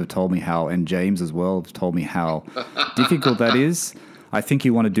Steve have told me how, and James as well have told me how difficult that is. I think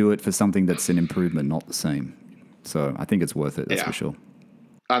you want to do it for something that's an improvement, not the same. So I think it's worth it, that's for sure.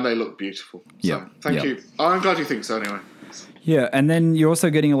 And they look beautiful. So thank you. I'm glad you think so anyway. Yeah, and then you're also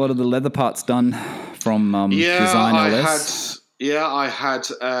getting a lot of the leather parts done from Design LS. I had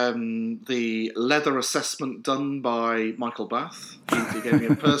the leather assessment done by Michael Bath. He gave me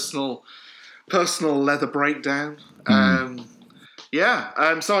a personal leather breakdown. So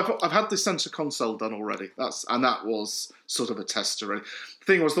I've had the centre console done already. That was sort of a tester. The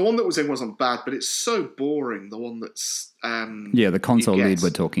thing was, the one that was in wasn't bad, but it's so boring. The one that's the console lead we're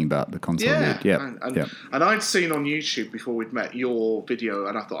talking about. The console lead. And I'd seen on YouTube before we'd met your video,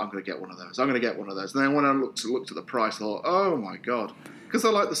 and I thought, I'm going to get one of those. And then when I looked at the price, I thought, oh my god, because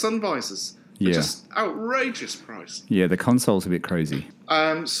they're like the sun visors. They're just outrageous price. Yeah, the console's a bit crazy.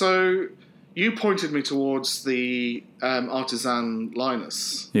 So you pointed me towards the Artisan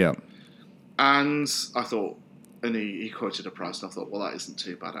Linus. Yeah. And I thought, and he quoted a price, and I thought, well, that isn't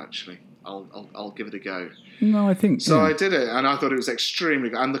too bad actually. I'll give it a go. No, I think so. I did it, and I thought it was extremely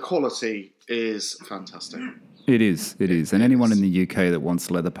good, and the quality is fantastic. It is. And anyone in the UK that wants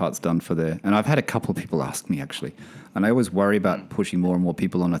leather parts done for and I've had a couple of people ask me actually, and I always worry about pushing more and more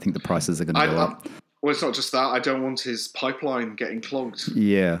people on. I think the prices are going to go up. Well, it's not just that. I don't want his pipeline getting clogged.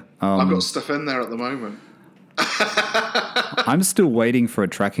 Yeah. I've got stuff in there at the moment. I'm still waiting for a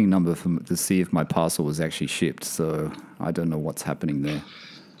tracking number to see if my parcel was actually shipped, so I don't know what's happening there.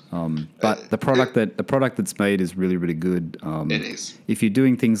 But the product that's made is really, really good. It is. If you're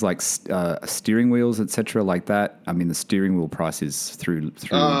doing things like steering wheels, etc., like that, I mean, the steering wheel prices through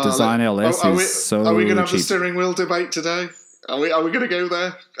Design LS is so cheap. Are we going to have the steering wheel debate today? Are we going to go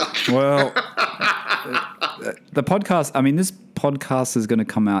there? Well, the podcast. I mean, this podcast is going to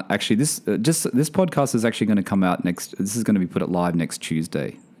come out. Actually, this podcast is actually going to come out next. This is going to be put live next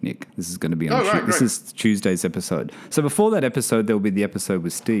Tuesday. Nick, this is going to be on. This is Tuesday's episode. So before that episode, there will be the episode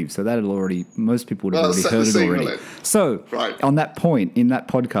with Steve. So most people would have already heard it already. So on that point in that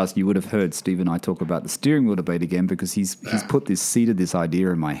podcast, you would have heard Steve and I talk about the steering wheel debate again, because he's seeded this idea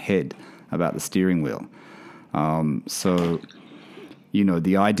in my head about the steering wheel. So,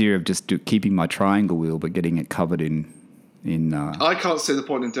 the idea of just keeping my triangle wheel but getting it covered in I can't see the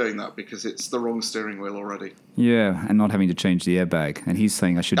point in doing that because it's the wrong steering wheel already. Yeah, and not having to change the airbag. And he's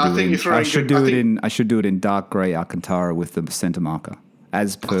saying I should do it in dark grey Alcantara with the centre marker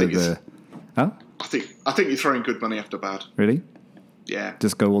as per the. Huh? I think you're throwing good money after bad. Really? Yeah.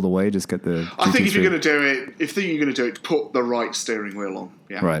 Just go all the way. Just get the. I think if you're going to do it, put the right steering wheel on.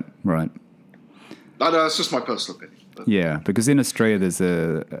 Yeah. Right. That's just my personal opinion. But. Yeah, because in Australia there's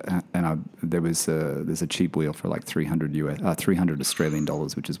a cheap wheel for like $300 Australian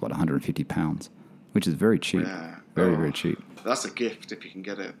dollars, which is what, £150, which is very cheap. Yeah. Very cheap. That's a gift if you can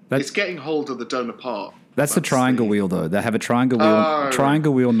get it. It's getting hold of the donor part That's the triangle wheel, though. They have a triangle wheel.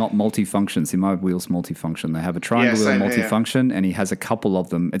 Triangle wheel, not multifunction. See, my wheel's multifunction. They have a triangle wheel multifunction, and he has a couple of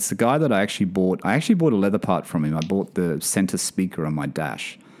them. It's the guy that I actually bought. I actually bought a leather part from him. I bought the center speaker on my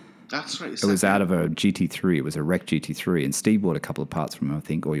dash. That's right. It was out of a GT3. It was a wrecked GT3, and Steve bought a couple of parts from him, I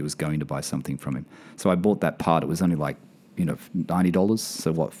think, or he was going to buy something from him. So I bought that part. It was only like, $90.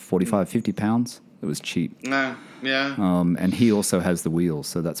 So what, 45, 50 pounds? It was cheap. No, yeah. And he also has the wheels,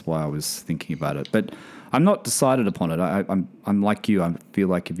 so that's why I was thinking about it. But I'm not decided upon it. I'm like you. I feel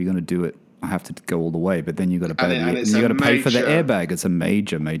like if you're going to do it, I have to go all the way. But then you got to pay. You got to pay for the airbag. It's a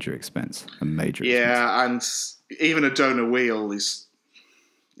major expense. Yeah, and even a donor wheel is.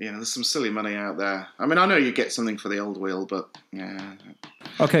 There's some silly money out there. I mean, I know you get something for the old wheel, but yeah.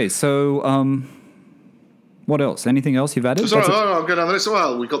 Okay, so what else? Anything else you've added? I'm good on this.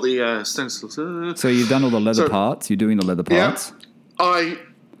 Well, we got the stencils. So you've done all the leather parts. You're doing the leather parts. Yeah,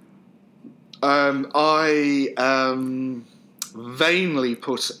 I vainly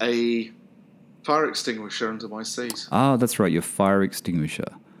put a fire extinguisher under my seat. Ah, that's right, your fire extinguisher.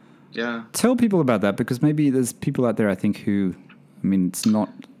 Yeah. Tell people about that, because maybe there's people out there, I think, who, it's not.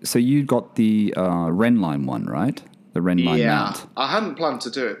 So you got the Renline one, right? The Renline mount. I hadn't planned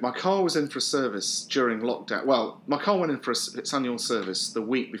to do it. My car was in for a service during lockdown. Well, my car went in for its annual service the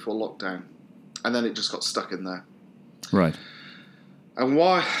week before lockdown, and then it just got stuck in there. Right. And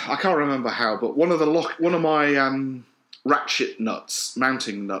why, I can't remember how, but one of my ratchet nuts,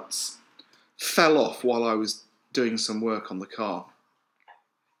 mounting nuts, fell off while I was doing some work on the car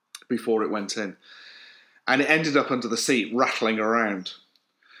before it went in. And it ended up under the seat, rattling around.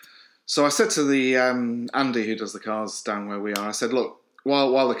 So I said to the Andy, who does the cars down where we are, I said, look,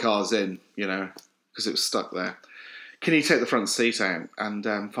 while the car's in, because it was stuck there, can you take the front seat out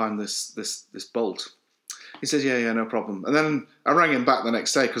and find this bolt? He said, yeah, no problem. And then I rang him back the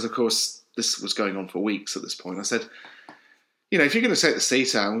next day because, of course, this was going on for weeks at this point. I said, if you're going to take the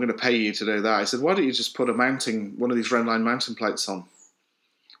seat out, I'm going to pay you to do that. I said, why don't you just put one of these Renline mounting plates on?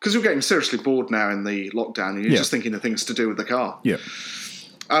 Because we're getting seriously bored now in the lockdown and you're just thinking of things to do with the car. Yeah.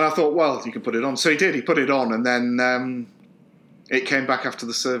 And I thought, well, you can put it on. So he did. He put it on, and then it came back after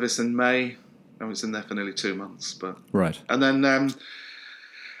the service in May. I was in there for nearly 2 months. Right. And then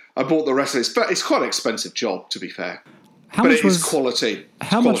I bought the rest of it. But it's quite an expensive job, to be fair. It is quality.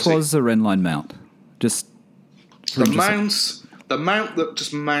 How much was the Renline mount? Just the mount that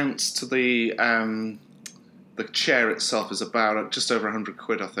just mounts to the chair itself is about just over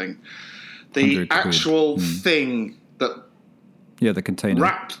 £100, I think. The actual thing that the container.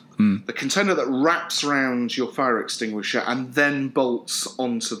 The container that wraps around your fire extinguisher and then bolts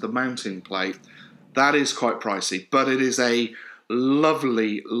onto the mounting plate, that is quite pricey. But it is a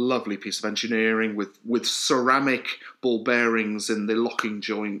lovely, lovely piece of engineering with ceramic ball bearings in the locking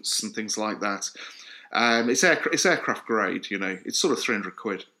joints and things like that. It's aircraft grade, It's sort of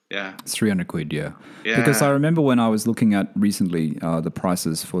 £300. Yeah. It's £300, yeah. Because I remember when I was looking at recently the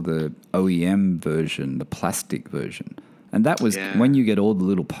prices for the OEM version, the plastic version. And that was when you get all the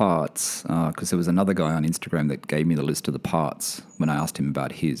little parts, because there was another guy on Instagram that gave me the list of the parts when I asked him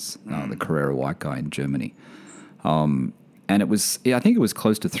about his, the Carrera White guy in Germany. And it was, I think it was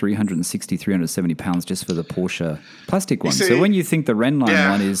close to 360, 370 pounds just for the Porsche plastic one. So when you think the Renline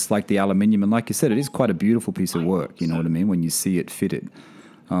one is like the aluminium, and like you said, it is quite a beautiful piece of work, you know what I mean, when you see it fitted.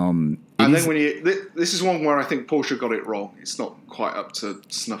 This is one where I think Porsche got it wrong. It's not quite up to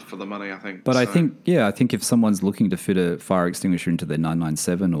snuff for the money, I think. But I think if someone's looking to fit a fire extinguisher into their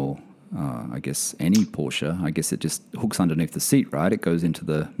 997 or I guess any Porsche, I guess it just hooks underneath the seat, right? It goes into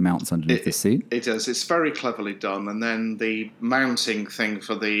the mounts underneath the seat. It does. It's very cleverly done. And then the mounting thing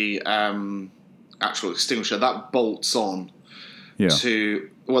for the actual extinguisher, that bolts on to...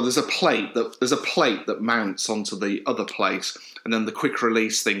 Well, there's a plate that mounts onto the other plate, and then the quick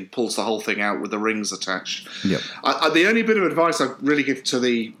release thing pulls the whole thing out with the rings attached. Yep. The only bit of advice I really give to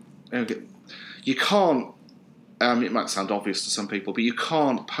you can't. It might sound obvious to some people, but you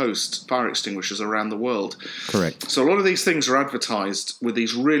can't post fire extinguishers around the world. Correct. So a lot of these things are advertised with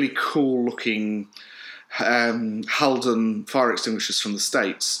these really cool-looking Halden fire extinguishers from the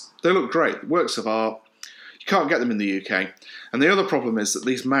States. They look great, works of art. You can't get them in the UK. And the other problem is that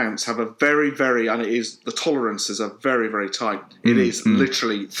these mounts have a very, very, and the tolerances are very, very tight. It is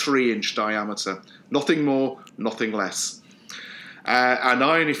literally 3-inch diameter. Nothing more, nothing less. And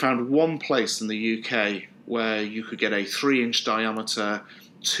I only found one place in the UK where you could get a 3-inch diameter,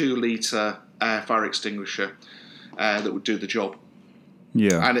 2-litre fire extinguisher that would do the job.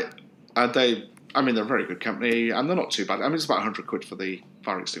 Yeah. They're a very good company, and they're not too bad. It's about £100 for the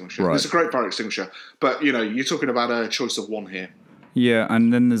fire extinguisher. Right. It's a great fire extinguisher, but you're talking about a choice of one here. Yeah,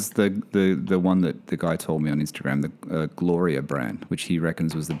 and then there's the one that the guy told me on Instagram, the Gloria brand, which he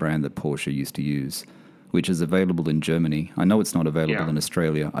reckons was the brand that Porsche used to use, which is available in Germany. I know it's not available in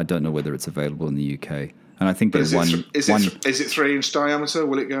Australia. I don't know whether it's available in the UK. And I think there's is it 3-inch diameter?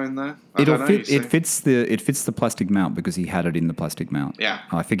 Will it go in there? It fits the plastic mount because he had it in the plastic mount. Yeah,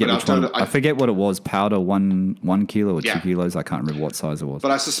 I forget which one. I forget what it was. Powder 1 kilo or 2 kilos. I can't remember what size it was.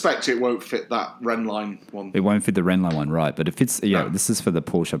 But I suspect it won't fit that Rennline one. It won't fit the Rennline one, right? But it fits. Yeah, this is for the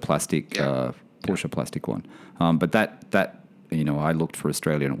Porsche plastic. Porsche plastic one. But that I looked for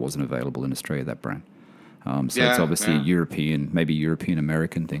Australia and it wasn't available in Australia. That brand. So it's obviously a European, maybe European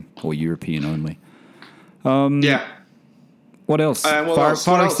American thing or European only. What else?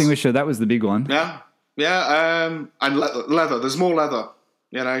 Fire extinguisher. That was the big one. And leather. There's more leather.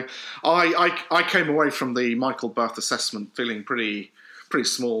 I came away from the Michael Barth assessment feeling pretty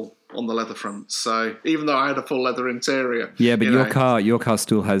small on the leather front. So even though I had a full leather interior, but your car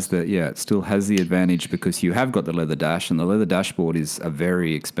still has the advantage because you have got the leather dash, and the leather dashboard is a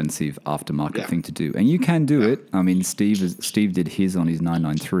very expensive aftermarket thing to do, and you can do it. I mean, Steve did his on his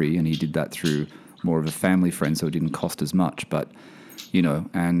 993, and he did that through more of a family friend, so it didn't cost as much. But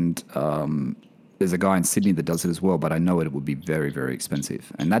there's a guy in Sydney that does it as well, but I know it would be very, very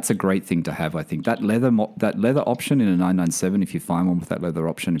expensive, and that's a great thing to have. I think that leather option in a 997, if you find one with that leather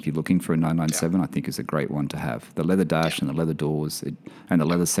option, if you're looking for a 997, I think is a great one to have. The leather dash and the leather doors and the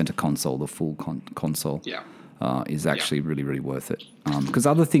leather center console, the full console, is actually really, really worth it. Because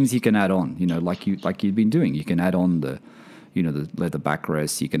other things you can add on, like you've been doing, you can add on the leather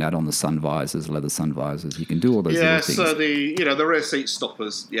backrests, you can add on the sun visors, leather sun visors. You can do all those little things. So the rear seat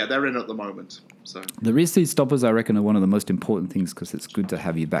stoppers, they're in at the moment. So the rear seat stoppers, I reckon, are one of the most important things because it's good to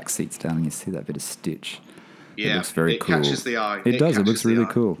have your back seats down and you see that bit of stitch. Yeah, it looks very cool. It catches the eye. It does. It looks really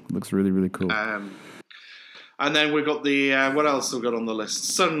cool. It looks really, really cool. And then we've got the what else have we got on the list?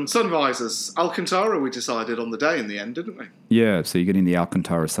 Sun visors. Alcantara. We decided on the day in the end, didn't we? Yeah. So you're getting the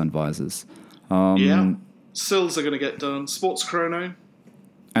Alcantara sun visors. Sills are going to get done. Sports chrono.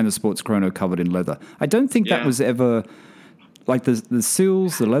 And the sports chrono covered in leather. I don't think that was ever... Like the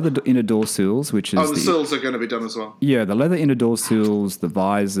sills, the leather inner door sills, which is... the sills are going to be done as well. Yeah, the leather inner door sills, the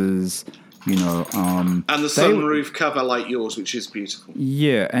visors, and the sunroof cover like yours, which is beautiful.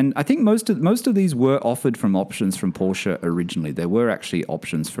 Yeah, and I think most of these were offered from options from Porsche originally. There were actually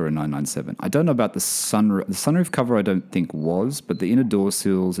options for a 997. I don't know about the sunroof. The sunroof cover I don't think was, but the inner door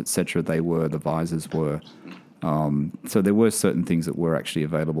sills, etc., they were. The visors were. So there were certain things that were actually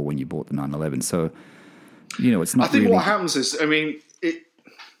available when you bought the 911. So, it's not. I think what happens is,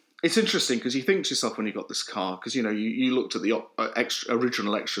 it's interesting because you think to yourself when you got this car, because you looked at the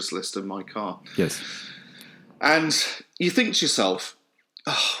original extras list of my car. Yes. And you think to yourself,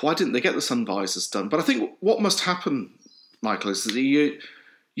 why didn't they get the sun visors done? But I think what must happen, Michael, is that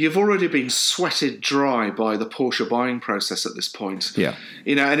you've already been sweated dry by the Porsche buying process at this point. Yeah.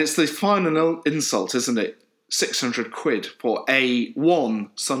 And it's the final insult, isn't it? 600 quid for one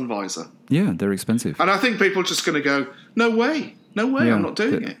sun visor. Yeah, they're expensive. And I think people are just going to go, no way, I'm not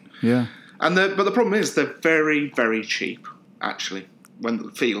doing it. Yeah. But the problem is they're very, very cheap, actually, when they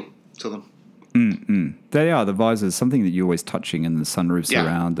feel to them. They are, the visors, something that you're always touching, and the sunroofs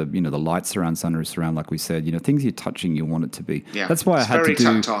around, the lights around, sunroofs around, like we said, things you're touching, you want it to be. Yeah. That's why I had to do.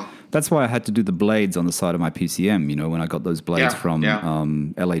 Tactile. That's why I had to do the blades on the side of my PCM. When I got those blades from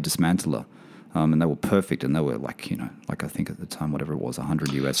LA Dismantler. And they were perfect, and they were like I think at the time, whatever it was,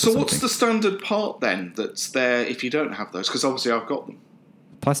 100 US. So what's the standard part then that's there if you don't have those? Because obviously I've got them.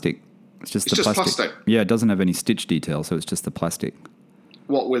 Plastic. It's just the plastic. Yeah, it doesn't have any stitch detail, so it's just the plastic.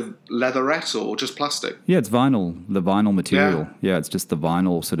 What, with leatherette or just plastic? Yeah, it's vinyl. The vinyl material. Yeah, it's just the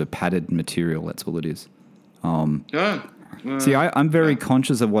vinyl sort of padded material. That's all it is. See, I'm very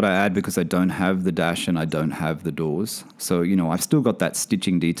conscious of what I add because I don't have the dash and I don't have the doors. So, I've still got that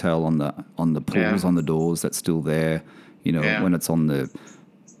stitching detail on the pulls on the doors that's still there. When it's on the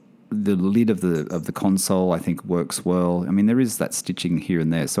lid of the console, I think works well. I mean, there is that stitching here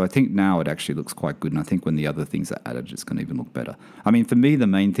and there. So I think now it actually looks quite good. And I think when the other things are added, it's going to even look better. I mean, for me, the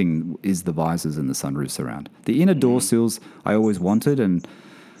main thing is the visors and the sunroofs around. The inner door sills I always wanted, and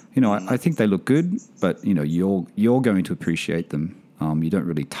I think they look good, but you're going to appreciate them. You don't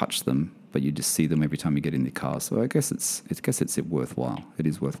really touch them, but you just see them every time you get in the car. So I guess it's worthwhile. It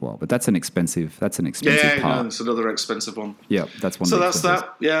is worthwhile, but that's an expensive part. Yeah, it's another expensive one. Yeah, that's one. So that's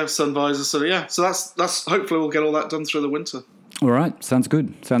that. Yeah, sun visors. So so that's hopefully we'll get all that done through the winter. All right, sounds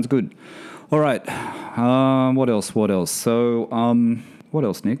good. All right, what else? So what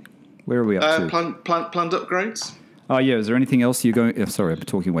else, Nick? Where are we up to? Planned upgrades. Oh, yeah. Is there anything else you're going... sorry, I'm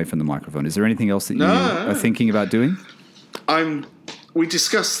talking away from the microphone. Is there anything else that you are thinking about doing? I'm we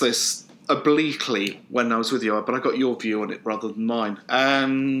discussed this obliquely when I was with you, but I got your view on it rather than mine.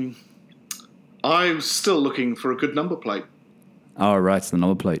 I was still looking for a good number plate. Oh, right, it's the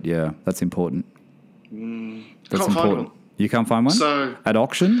number plate. Yeah, that's important. That's Can't important. find one. You can't find one? So at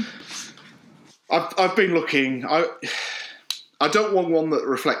auction? I've been looking. I don't want one that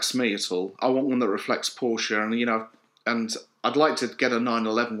reflects me at all. I want one that reflects Porsche, and I'd like to get a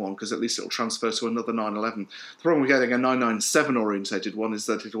 911 one because at least it'll transfer to another 911. The problem with getting a 997 orientated one is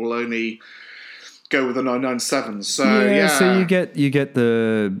that it will only go with a 997. So So you get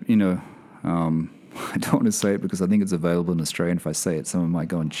the I don't want to say it because I think it's available in Australia. And if I say it, someone might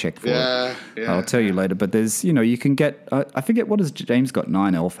go and check for it. Yeah. I'll tell you later. But there's, you can get, I forget, what has James got?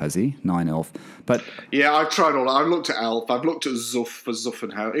 9 has he? 9 But yeah, I've tried all. I've looked at ELF. I've looked at Zuff for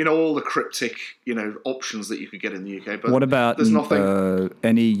Zuffenhaus. All the cryptic, options that you could get in the UK. But what about there's nothing.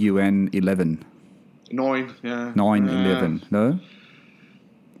 NEUN 11? 9, yeah. 911, no?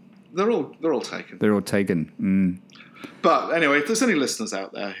 They're all taken. They're all taken. But anyway, if there's any listeners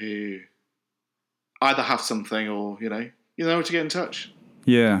out there who either have something or you know where to get in touch.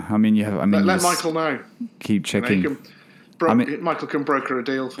 Yeah, I mean, let Michael know. Keep checking. Michael can broker a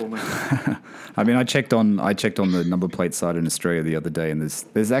deal for me. I mean, I checked on the number plate site in Australia the other day, and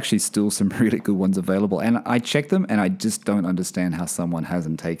there's actually still some really good ones available. And I checked them, and I just don't understand how someone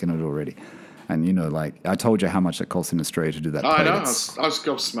hasn't taken it already. And I told you how much it costs in Australia to do that. I know, I was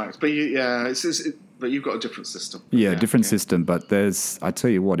gobsmacked, but but you've got a different system. Yeah, different system. But I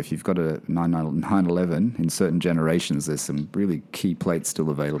tell you what, if you've got a 911 in certain generations, there's some really key plates still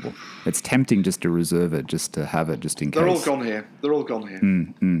available. It's tempting just to reserve it, just to have it, just in case. They're all gone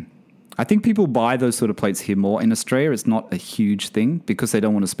here. I think people buy those sort of plates here more. In Australia, it's not a huge thing because they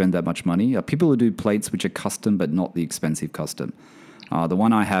don't want to spend that much money. People who do plates which are custom, but not the expensive custom. The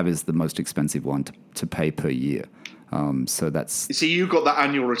one I have is the most expensive one to pay per year. So that's... You see, you've got that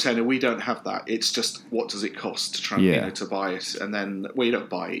annual retainer. We don't have that. It's just what does it cost to try to buy it, and then you don't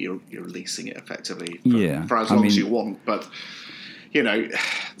buy it. You're leasing it effectively for as long as you want. But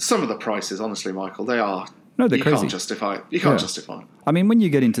some of the prices, honestly, Michael, they are. No, they're crazy. Can't justify it. You can't justify it. I mean, when you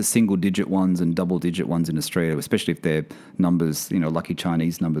get into single-digit ones and double-digit ones in Australia, especially if they're numbers, lucky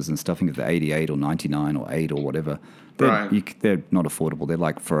Chinese numbers and stuff, if they're 88 or 99 or 8 or whatever, they're not affordable. They're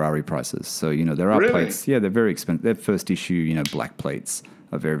like Ferrari prices. So, there are plates. Yeah, they're very expensive. Their first issue, black plates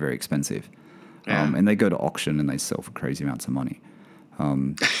are very, very expensive. Yeah. And they go to auction and they sell for crazy amounts of money.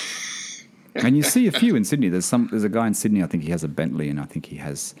 And you see a few in Sydney. There's a guy in Sydney, I think he has a Bentley, and I think he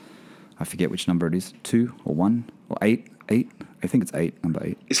has... I forget which number it is, 2 or 1 or 8. I think it's 8, number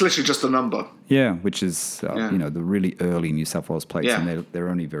 8. It's literally just a number. Yeah, which is, the really early New South Wales plates, and they're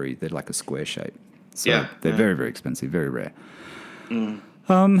only they're like a square shape. So they're very, very expensive, very rare.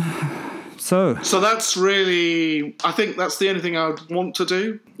 So that's really, I think that's the only thing I would want to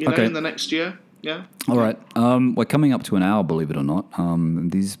do, in the next year. Yeah. All right. We're coming up to an hour, believe it or not.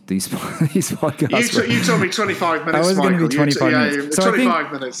 These podcasts. You told me 25 minutes. I was going to be 25 minutes. So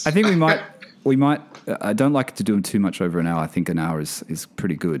 25 minutes. I think we might. I don't like to do them too much over an hour. I think an hour is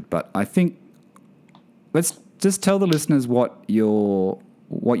pretty good. But I think let's just tell the listeners what you're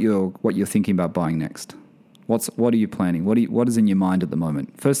thinking about buying next. What are you planning? What is in your mind at the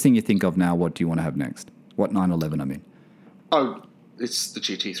moment? First thing you think of now. What do you want to have next? What 911? I mean. Oh, it's the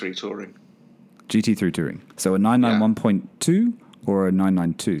GT3 Touring. GT3 Touring. So a 991.2 or a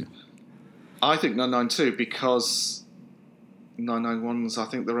 992? I think 992 because 991s, I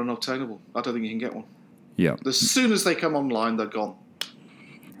think they're unobtainable. I don't think you can get one. Yeah. As soon as they come online, they're gone.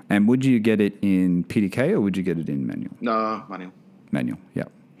 And would you get it in PDK or would you get it in manual? No, manual. Manual, yeah.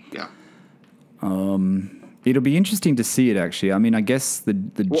 Yeah. It'll be interesting to see it, actually. I mean, I guess the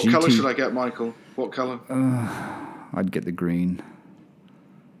What GT... colour should I get, Michael? What colour? I'd get the green.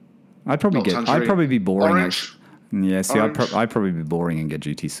 I'd probably be boring. Orange? Yeah, see, I'd probably be boring and get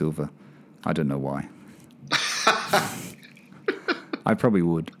GT Silver. I don't know why. I probably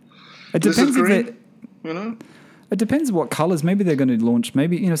would. It depends green, It depends what colours. Maybe they're going to launch.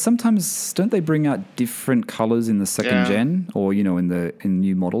 Maybe sometimes don't they bring out different colours in the second gen, or in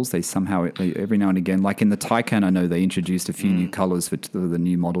new models? They somehow every now and again, like in the Taycan, I know they introduced a few new colours for the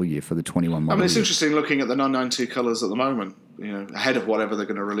new model year for the 21 model. I mean, it's interesting looking at the 992 colours at the moment. Ahead of whatever they're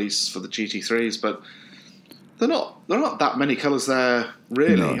going to release for the GT3s, but they're not that many colours there,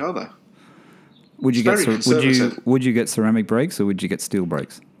 really, are there? Would you get ceramic brakes or would you get steel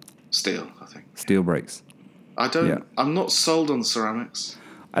brakes? Steel, I think. Steel brakes. I don't. Yeah. I'm not sold on ceramics.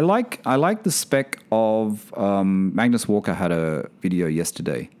 I like the spec of Magnus Walker had a video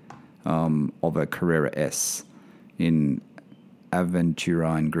yesterday of a Carrera S in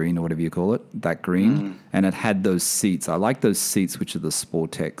Aventurine green or whatever you call it, that green, and it had those seats. I like those seats, which are the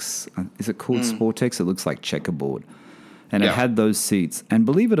Sportex. Is it called Sportex? It looks like checkerboard. And it had those seats. And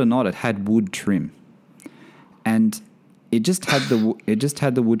believe it or not, it had wood trim. And it just had the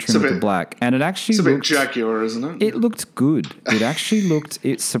wood trim with the black. And it actually looked... It's a bit Jaguar, isn't it? It looked good. It actually looked...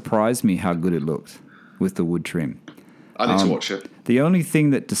 It surprised me how good it looked with the wood trim. I need to watch it. The only thing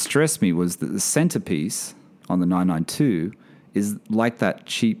that distressed me was that the centerpiece on the 992 is like that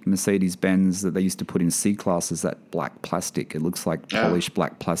cheap Mercedes-Benz that they used to put in C-classes, that black plastic. It looks like polished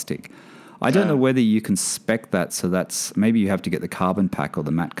black plastic. I don't know whether you can spec that, so that's maybe you have to get the carbon pack or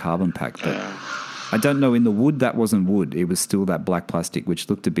the matte carbon pack. But I don't know. In the wood, that wasn't wood. It was still that black plastic, which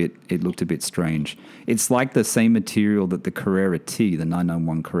looked a bit strange. It's like the same material that the Carrera T, the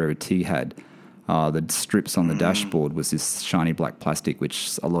 991 Carrera T had. The strips on the dashboard was this shiny black plastic,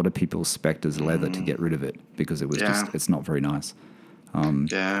 which a lot of people spec'd as leather to get rid of it because it was it's not very nice.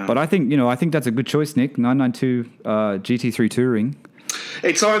 But I think that's a good choice, Nick. 992 GT3 Touring.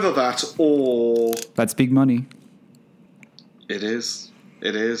 It's either that or... That's big money. It is.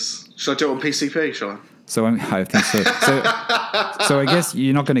 Should I do it on PCP, shall I? So I think so. So I guess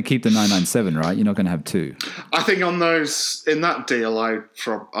you're not going to keep the 997, right? You're not going to have two. I think on those, in that deal, I'd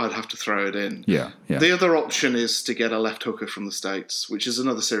have to throw it in. Yeah. The other option is to get a left hooker from the States, which is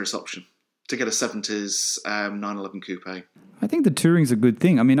another serious option. To get a 70s 911 coupe. I think the Touring's a good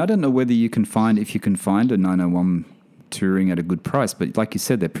thing. I mean, I don't know whether you can find a 901 Touring at a good price, but like you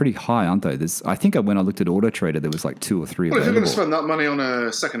said, they're pretty high, aren't they? I think when I looked at Auto Trader, there was like 2 or 3 available. Well, if you're going to spend that money on a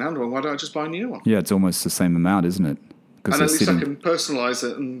second-hand one, why don't I just buy a new one? Yeah, it's almost the same amount, isn't it? And at least I can personalise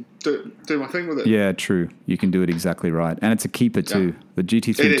it and do my thing with it. Yeah, true. You can do it exactly right. And it's a keeper too. Yeah. The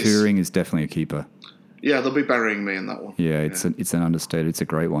GT3 Touring is definitely a keeper. Yeah, they'll be burying me in that one. Yeah, it's an understated. It's a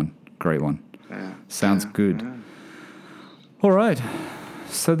great one. Yeah. Sounds good. Yeah. All right.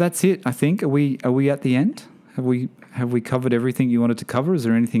 So that's it, I think. Are we at the end? Have we covered everything you wanted to cover? Is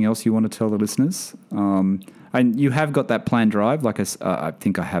there anything else you want to tell the listeners? And you have got that planned drive, like I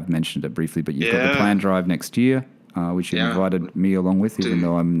think I have mentioned it briefly, but you've got the planned drive next year, which you invited me along with, even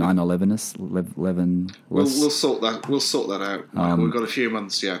though I'm 911-less. We'll sort that. We'll sort that out, Michael. We've got a few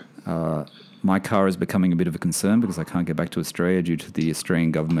months yet. My car is becoming a bit of a concern because I can't get back to Australia due to the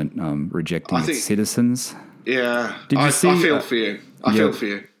Australian government rejecting its citizens. Yeah, Did you see? I feel for you. I feel for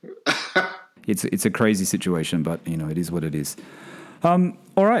you. It's a crazy situation, but it is what it is. All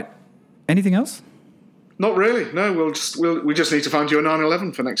right. Anything else? Not really. No, we just need to find you a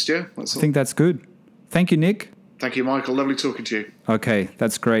 911 for next year. That's all. I think that's good. Thank you, Nick. Thank you, Michael. Lovely talking to you. Okay,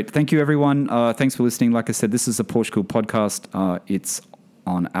 that's great. Thank you, everyone. Thanks for listening. Like I said, this is a Porsche Cool podcast. It's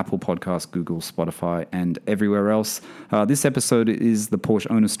on Apple Podcasts, Google, Spotify, and everywhere else. This episode is the Porsche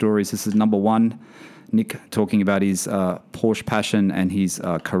Owner Stories. This is number 1. Nick talking about his Porsche passion and his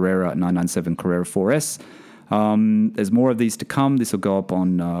Carrera 997 Carrera 4S. There's more of these to come. This will go up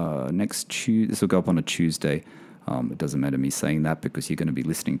on next Tuesday. This will go up on a Tuesday. It doesn't matter me saying that because you're going to be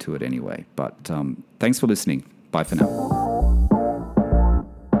listening to it anyway. But thanks for listening. Bye for now.